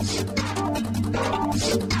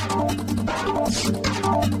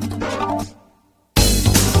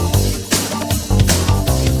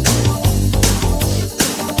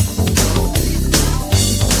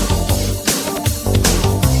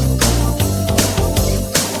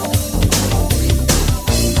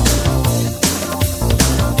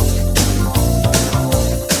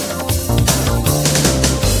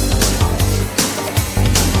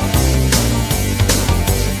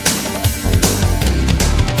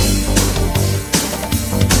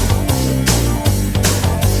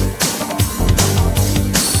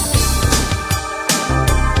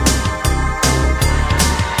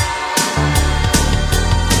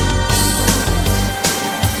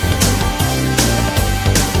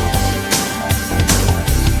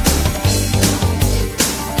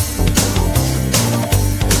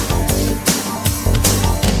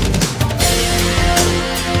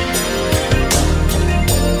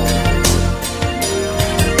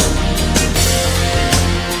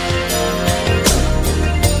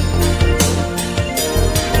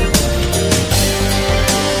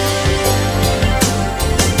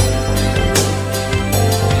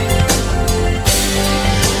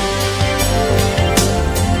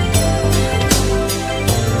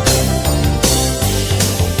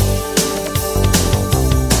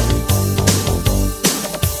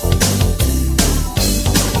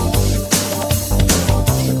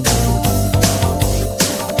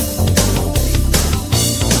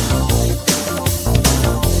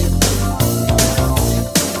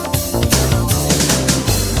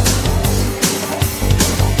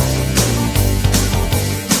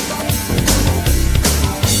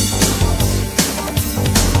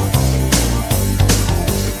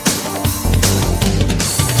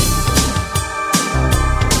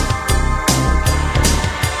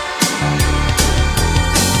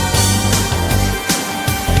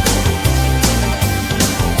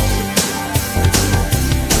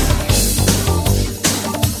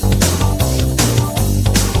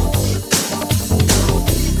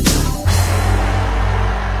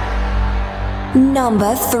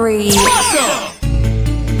 Number 3.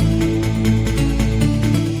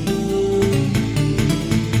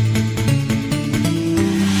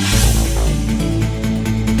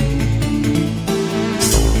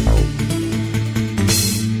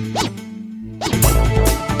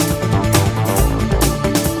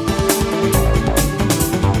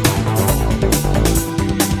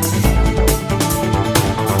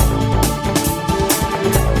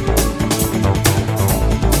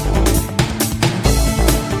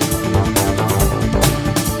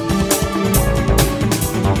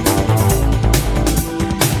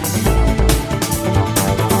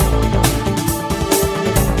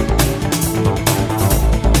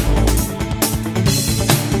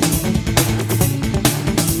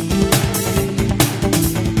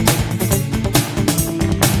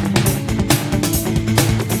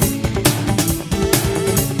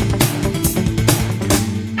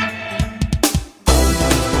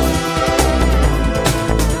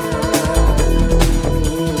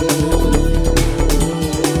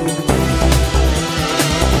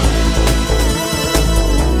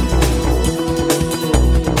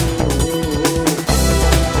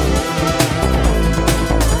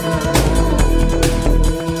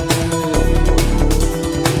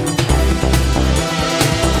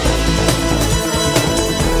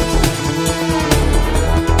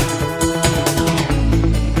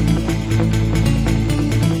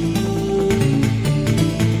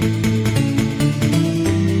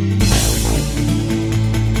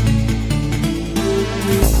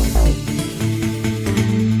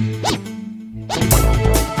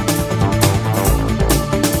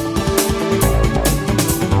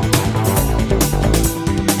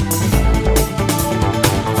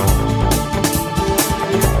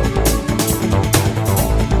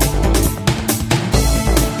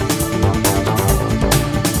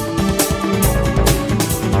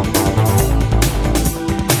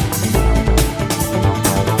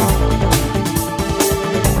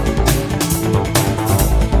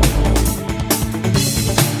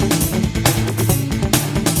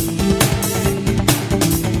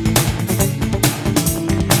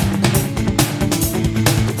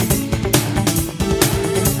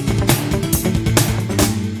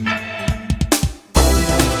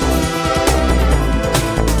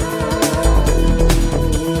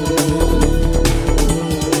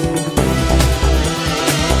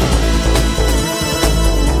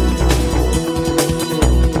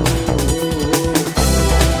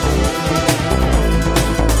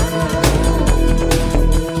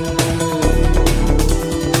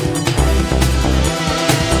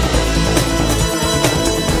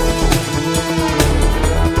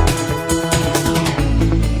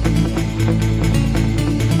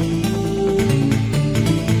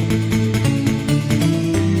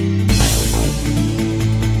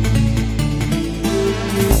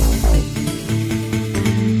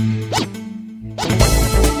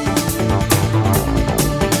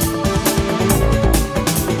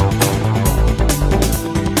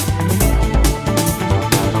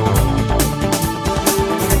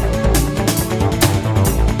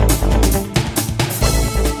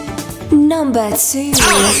 Number 2.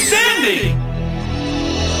 Outstanding!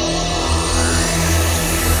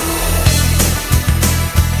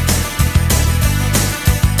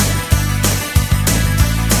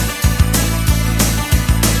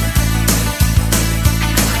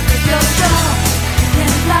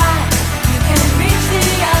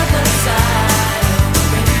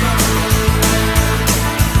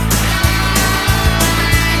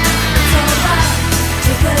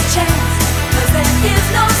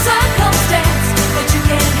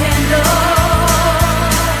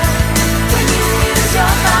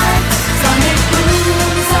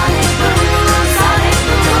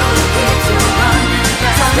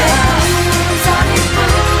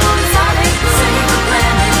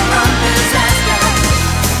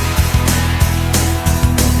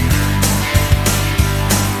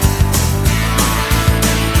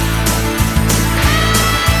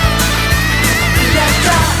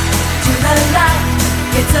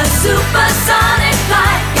 Supersonic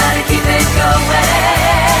flight, gotta keep it going.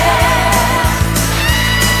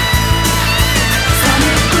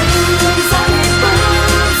 Sonic boom, sonic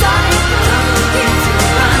boom, sonic boom, keeps you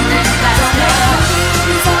running fast.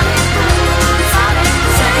 Sonic boom, sonic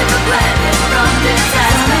boom, save the planet from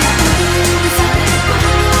disaster. Sonic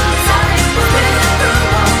boom, sonic boom, spinning through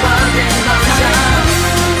a world in motion.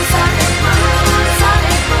 Sonic boom,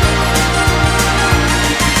 sonic boom.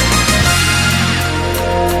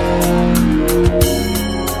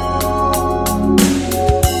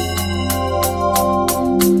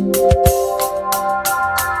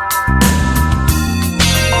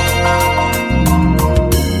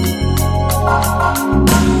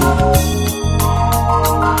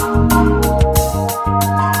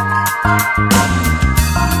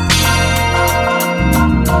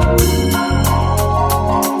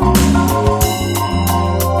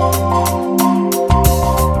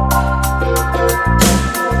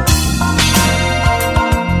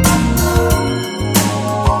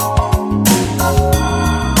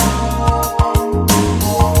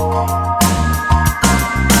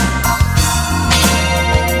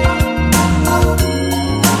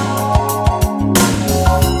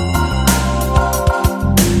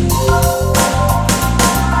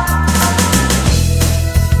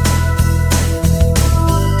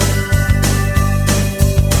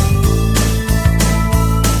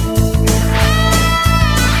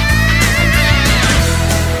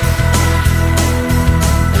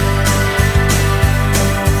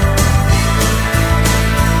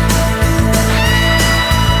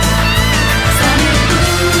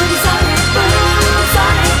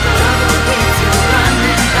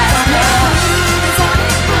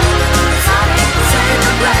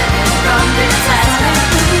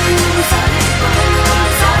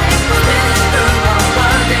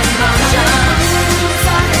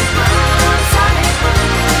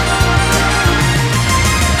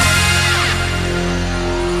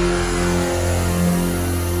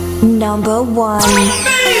 Number 1.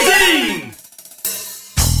 Amazing!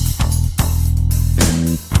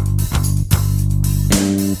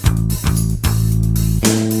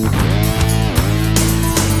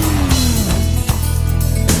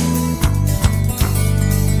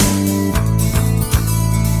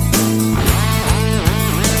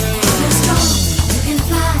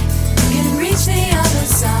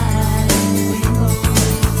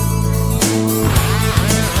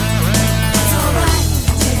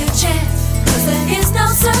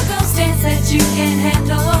 You can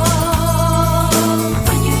handle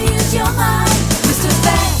when you use your mind. Mr.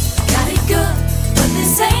 Bad got it good, but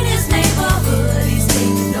this ain't his neighborhood. He's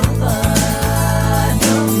taking over.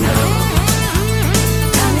 No, no.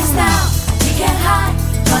 Time is now. He can't hide.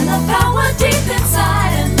 Find the power deep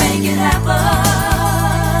inside and make it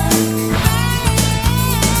happen.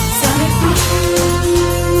 Sonic boom,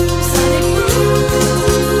 sonic boom.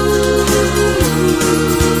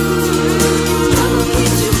 Trouble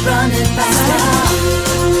keeps you running faster.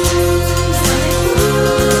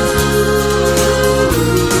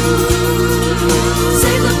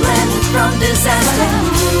 Save the planet from disaster.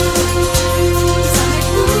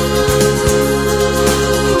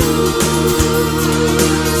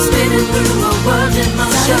 Spinning through a world in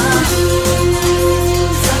motion.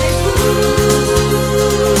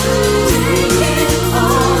 Take it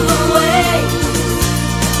all the way.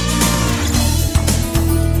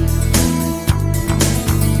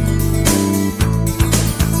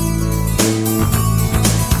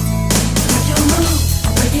 Your move,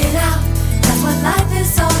 break it out. That's what life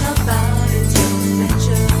is all about. It's your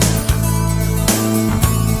adventure.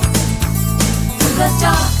 Through the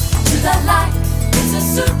dark, to the light. It's a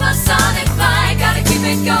supersonic flight. Gotta keep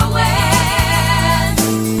it going.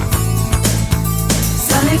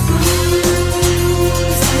 Sonic boom,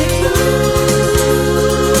 sonic boom.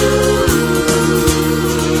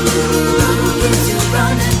 Rubble keeps you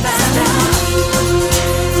running faster.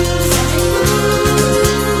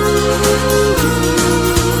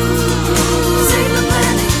 Save the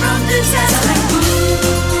planet from disaster.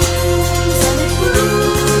 Sonic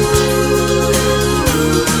boom,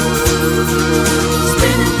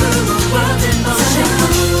 spinning through a world in motion.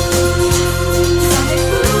 Sonic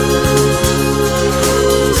boom,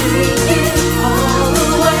 take it all the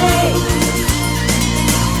way.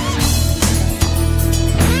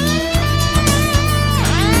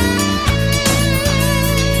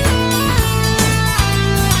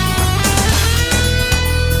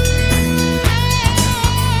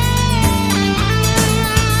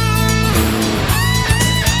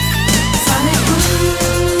 Sonic boom,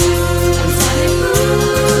 sonic boom.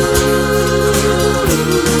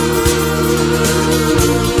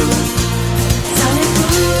 Sonic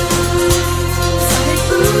boom, sonic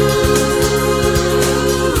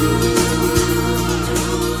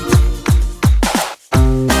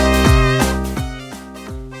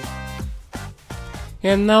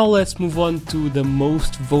And now let's move on to the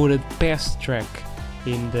most voted past track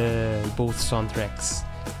in the both soundtracks.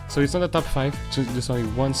 So it's not a top 5, there's only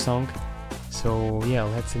one song. So yeah,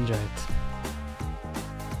 let's enjoy it.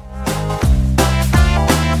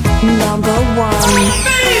 Number 1.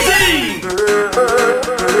 Amazing!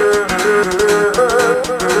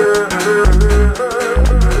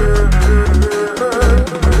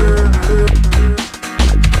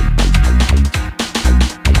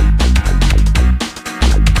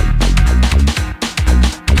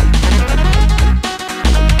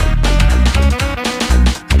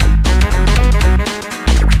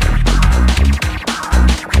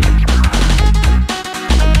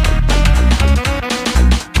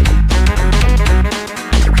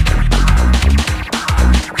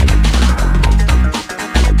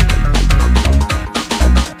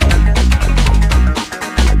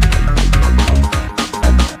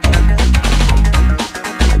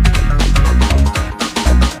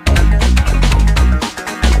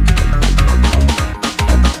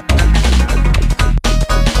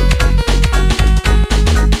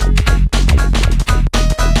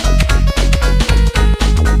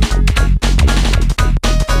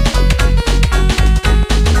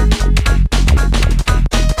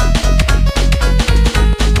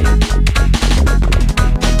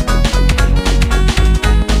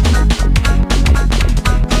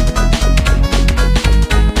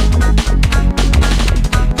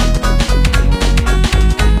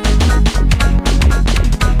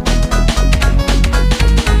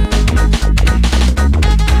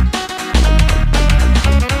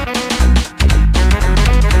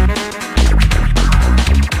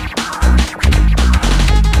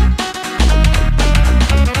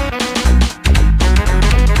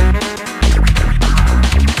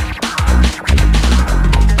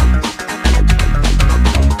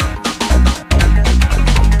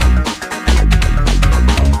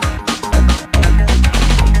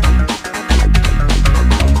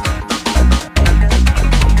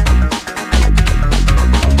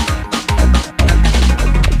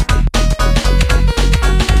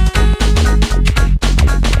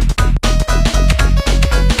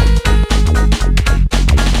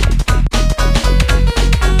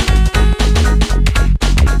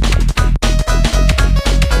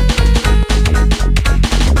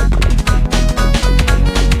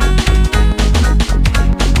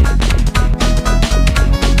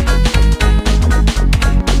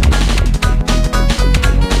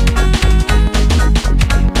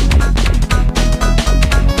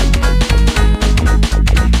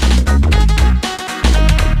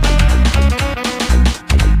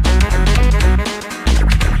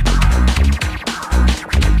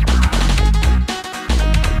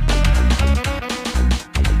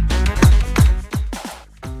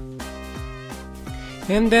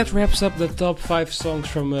 And that wraps up the top 5 songs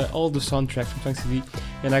from all the soundtracks from Sonic CD.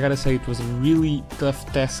 And I gotta say, it was a really tough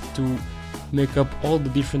task to make up all the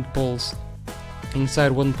different polls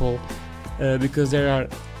inside one poll, because there are,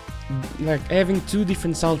 like, having 2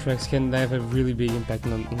 different soundtracks can have a really big impact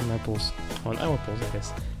on my polls, on our polls, I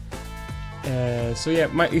guess. So yeah,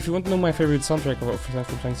 if you want to know my favorite soundtrack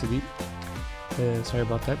from Sonic CD, sorry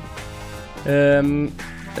about that.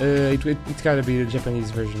 It's gotta be the Japanese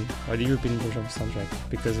version or the European version of the soundtrack,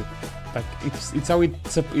 because it's how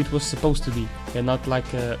it was supposed to be, and not like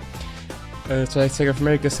so like Sega of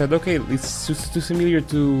America said, okay, it's too familiar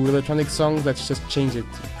to electronic songs, let's just change it.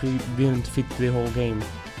 It didn't fit the whole game.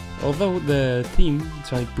 Although the theme,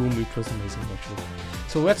 Sonic Boom, it was amazing actually.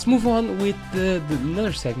 So let's move on with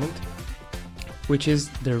another segment, which is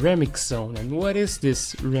the Remix Zone. And what is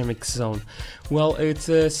this Remix Zone? Well, it's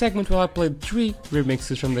a segment where I played 3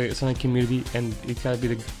 remixes from the Sonic community, and it gotta be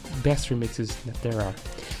the best remixes that there are.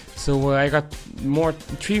 So I got 3 more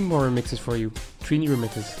remixes for you, 3 new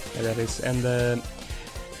remixes, that is. And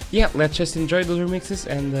yeah, let's just enjoy those remixes,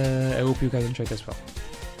 and I hope you guys enjoyed as well.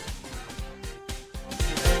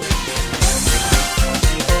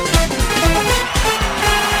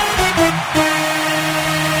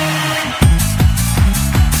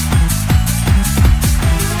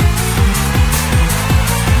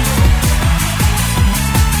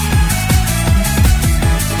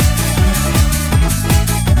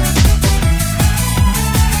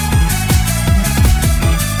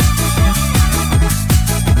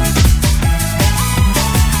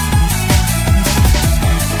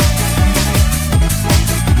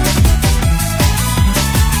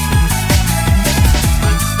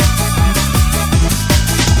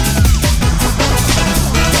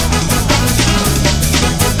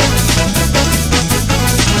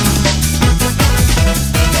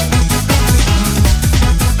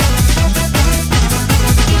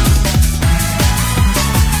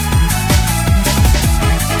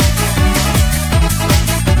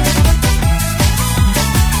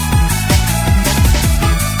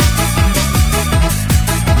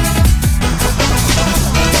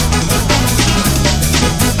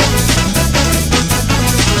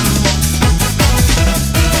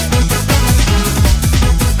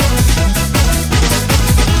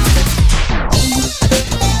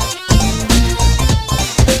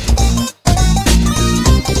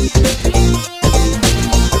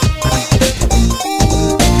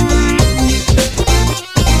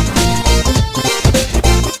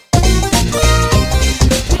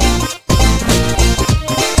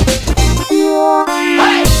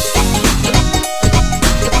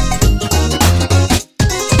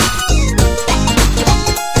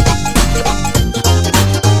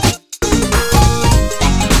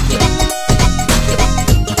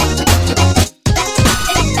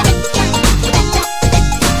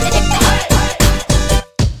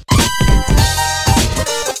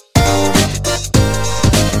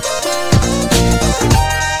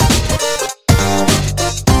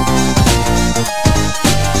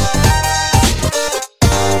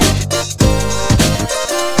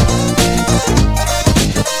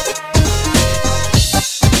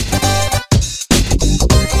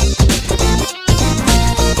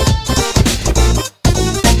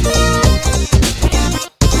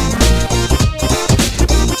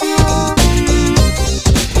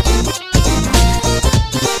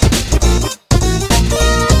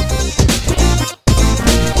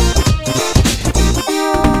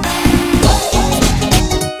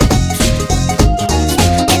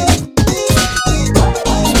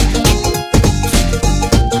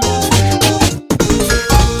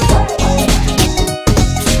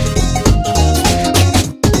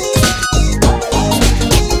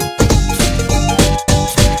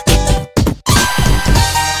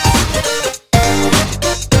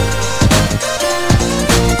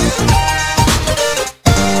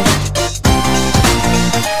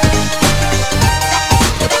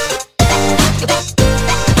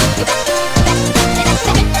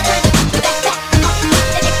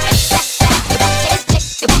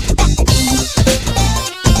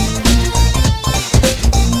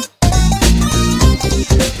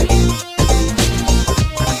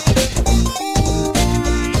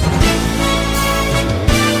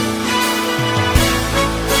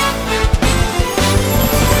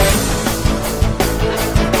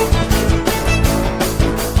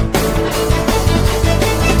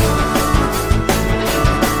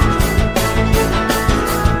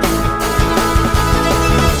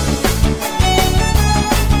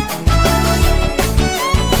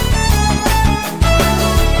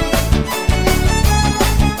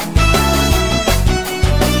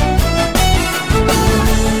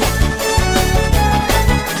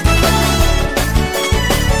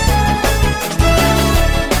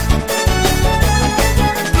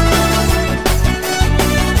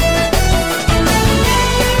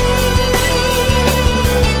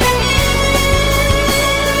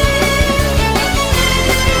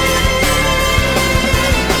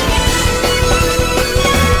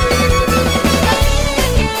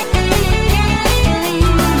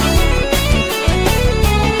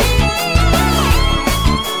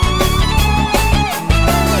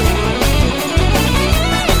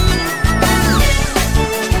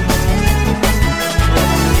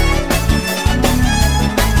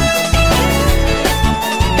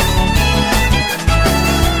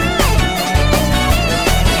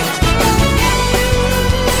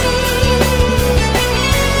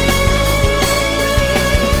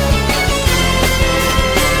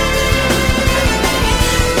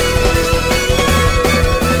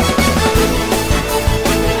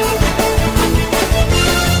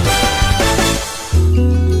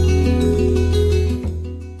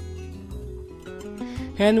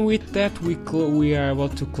 And with that, we are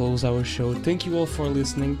about to close our show. Thank you all for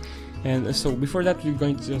listening. And so before that, we're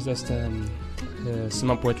going to just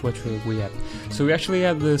sum up what we had. So we actually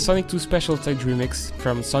had the Sonic 2 Special Stage remix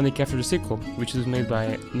from Sonic After the Sequel, which was made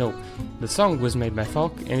by... No, the song was made by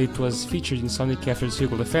Falk, and it was featured in Sonic After the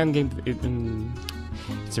Sequel, the fan game.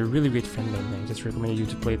 It's a really great fan game, I just recommend you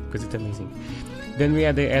to play it because it's amazing. Then we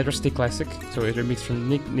had the Hedgehog Classic, so a remix from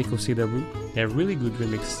Nico CW, a really good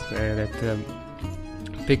remix that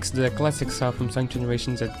picks the classics out from Sonic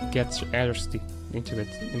Generations that gets Hedgehog into it,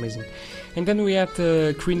 amazing. And then we had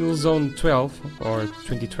Criminal Zone 12, or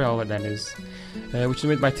 2012 that is, which is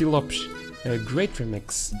made by T-Lopes, a great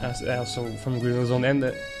remix, also from Criminal Zone.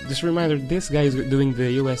 And just a reminder, this guy is doing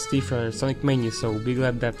the OST for Sonic Mania, so be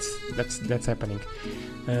glad that's happening.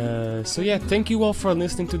 So yeah, thank you all for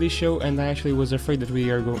listening to this show, and I actually was afraid that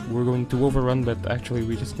we're going to overrun, but actually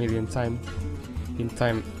we just made it in time.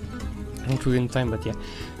 Not really in time, but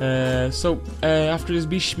yeah. So after this,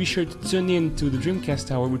 be sure to tune in to the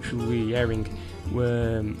Dreamcast Hour, which will be airing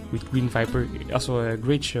with Green Viper. Also a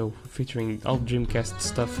great show featuring all Dreamcast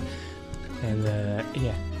stuff. And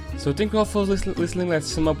yeah. So thank you all for listening. Let's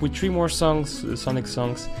sum up with 3 more songs, Sonic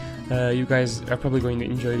songs. You guys are probably going to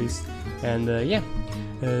enjoy this. And yeah.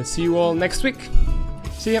 See you all next week.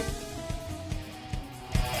 See ya.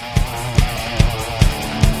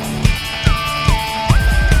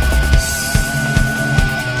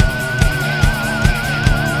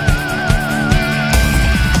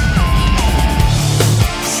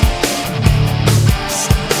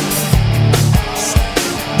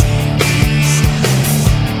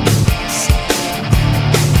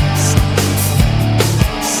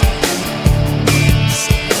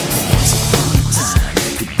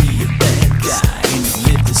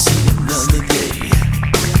 Lived to see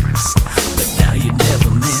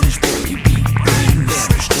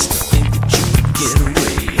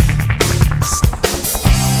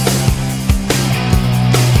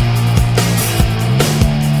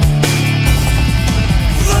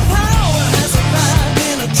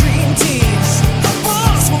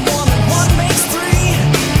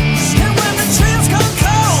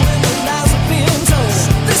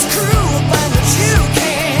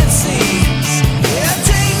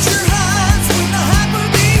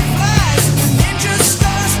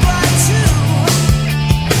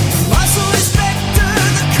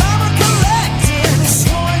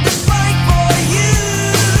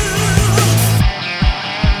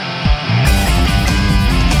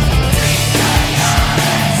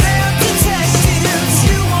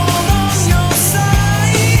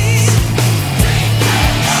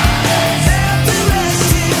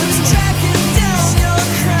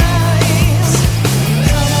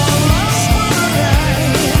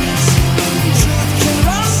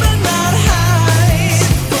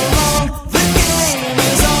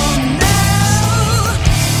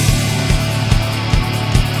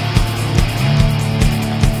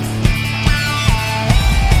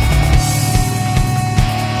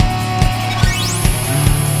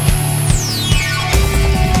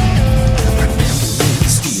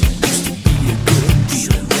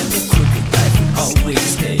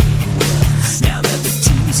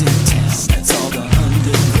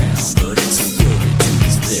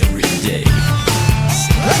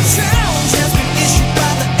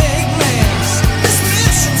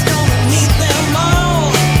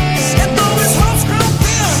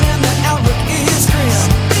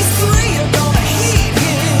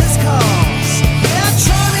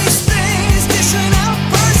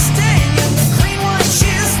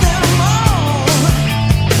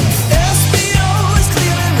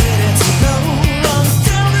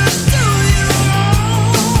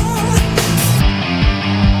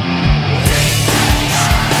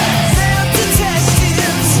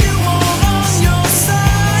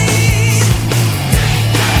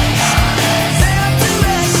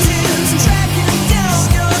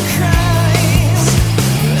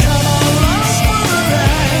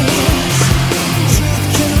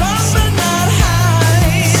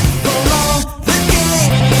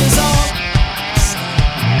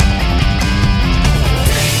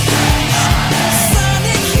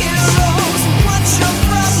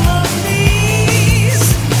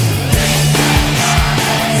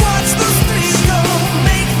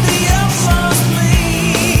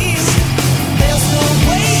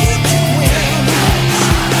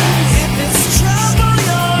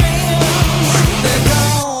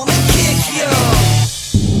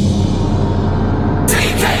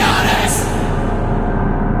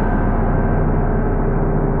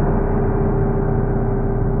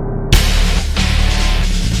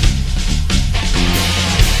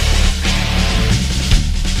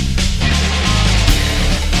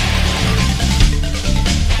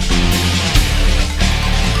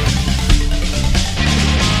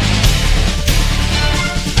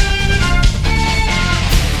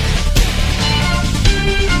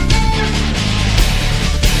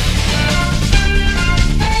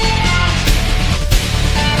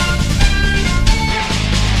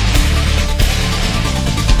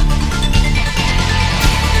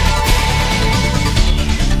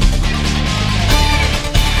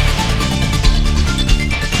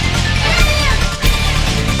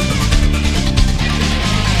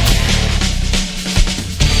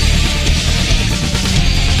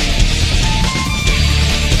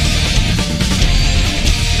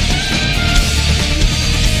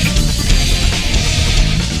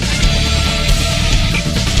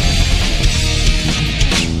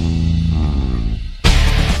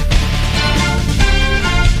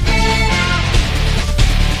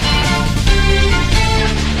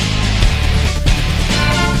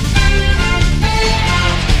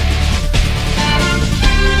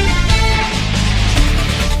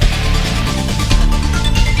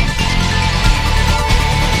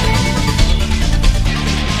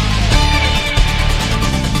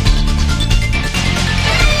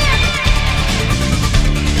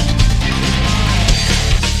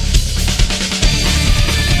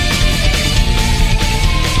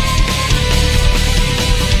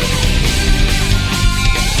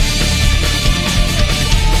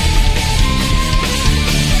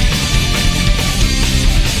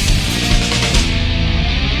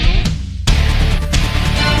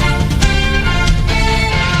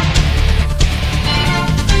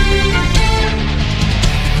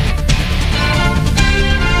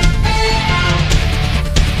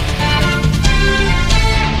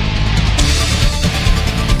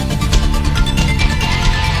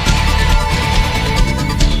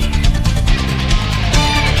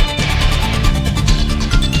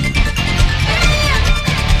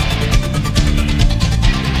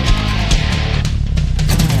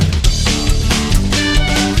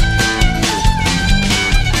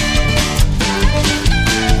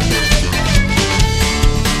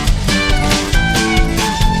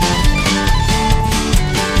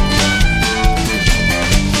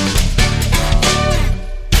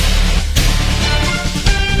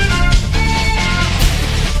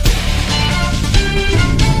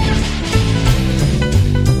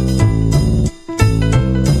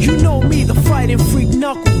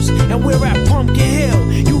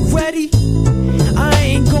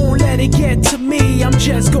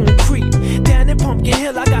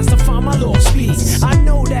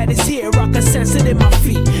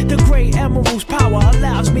emerald's power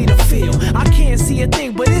allows me to feel. I can't see a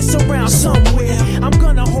thing, but it's around somewhere. I'm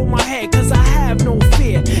gonna hold my head, cause I have no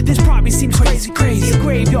fear. This probably seems crazy, a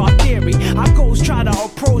graveyard theory. Our ghosts try to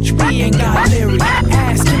approach me and got leery.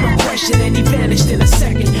 Ask him a question and he vanished in a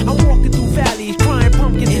second. I'm walking through valleys, crying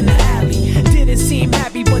pumpkins in the alley. Didn't seem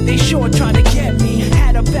happy, but they sure tried to get me.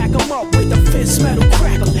 Had to back them up with a fist metal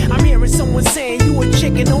crackle. I'm hearing someone saying, you a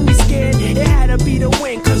chicken, don't be scared. It had to be the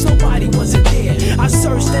wind, cause nobody wasn't there. I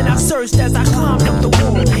searched and I searched as I climbed up the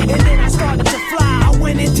wall. And then I started to fly, I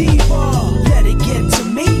went in deeper. Let it get to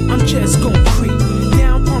me, I'm just gon' creep.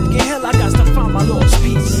 Down Pumpkin Hill, I got to find my lost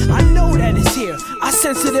peace. I know that it's here, I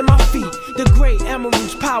sense it in my feet. The great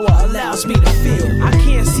emerald's power allows me to feel. I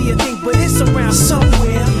can't see a thing, but it's around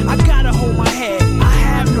somewhere. I gotta hold my head, I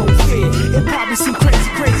have no fear. It probably seems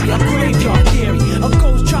crazy, a graveyard theory. A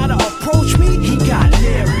ghost try to approach me, he got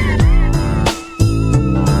leery.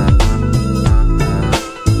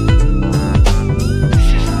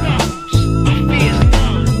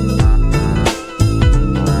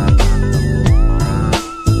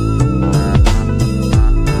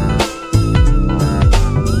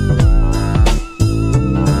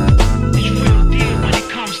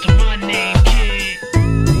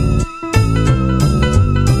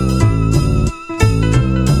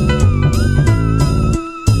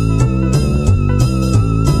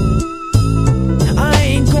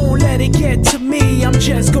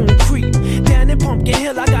 Just gon' creep down in Pumpkin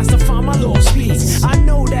Hill. I got to find my lost peace. I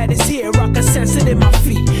know that it's here, I can sense it in my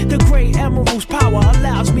feet. The great emerald's power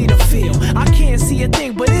allows me to feel. I can't see a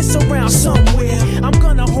thing, but it's around somewhere. I'm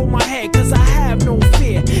gonna hold my head, cause I have no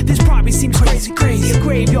fear. This probably seems crazy, a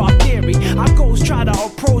graveyard theory. Our ghosts try to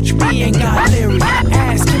approach me and got leery.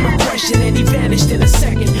 Ask him a question and he vanished in a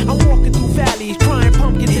second. I'm walking through valleys, crying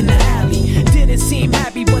pumpkins in the alley. Didn't seem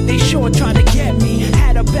happy, but they sure tried to get me.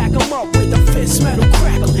 Had to back them up with a fist metal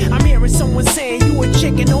crackle. I'm hearing someone saying, you a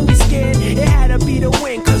chicken, don't be scared. It had to be the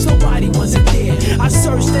wind, cause nobody wasn't there. I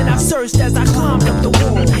searched and I searched as I climbed up the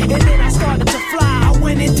wall. And then I started to fly, I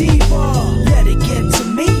went in deeper. Let it get to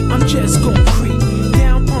me, I'm just gon' creep.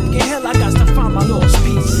 Down Pumpkin Hill, I got to find my lost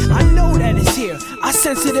peace. I know that it's here, I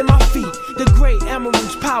sense it in my feet. The great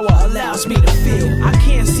emerald's power allows me to feel. I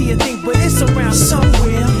can't see a thing, but it's around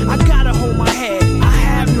somewhere. I gotta hold my head, I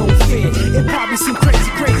have no fear. It probably seems crazy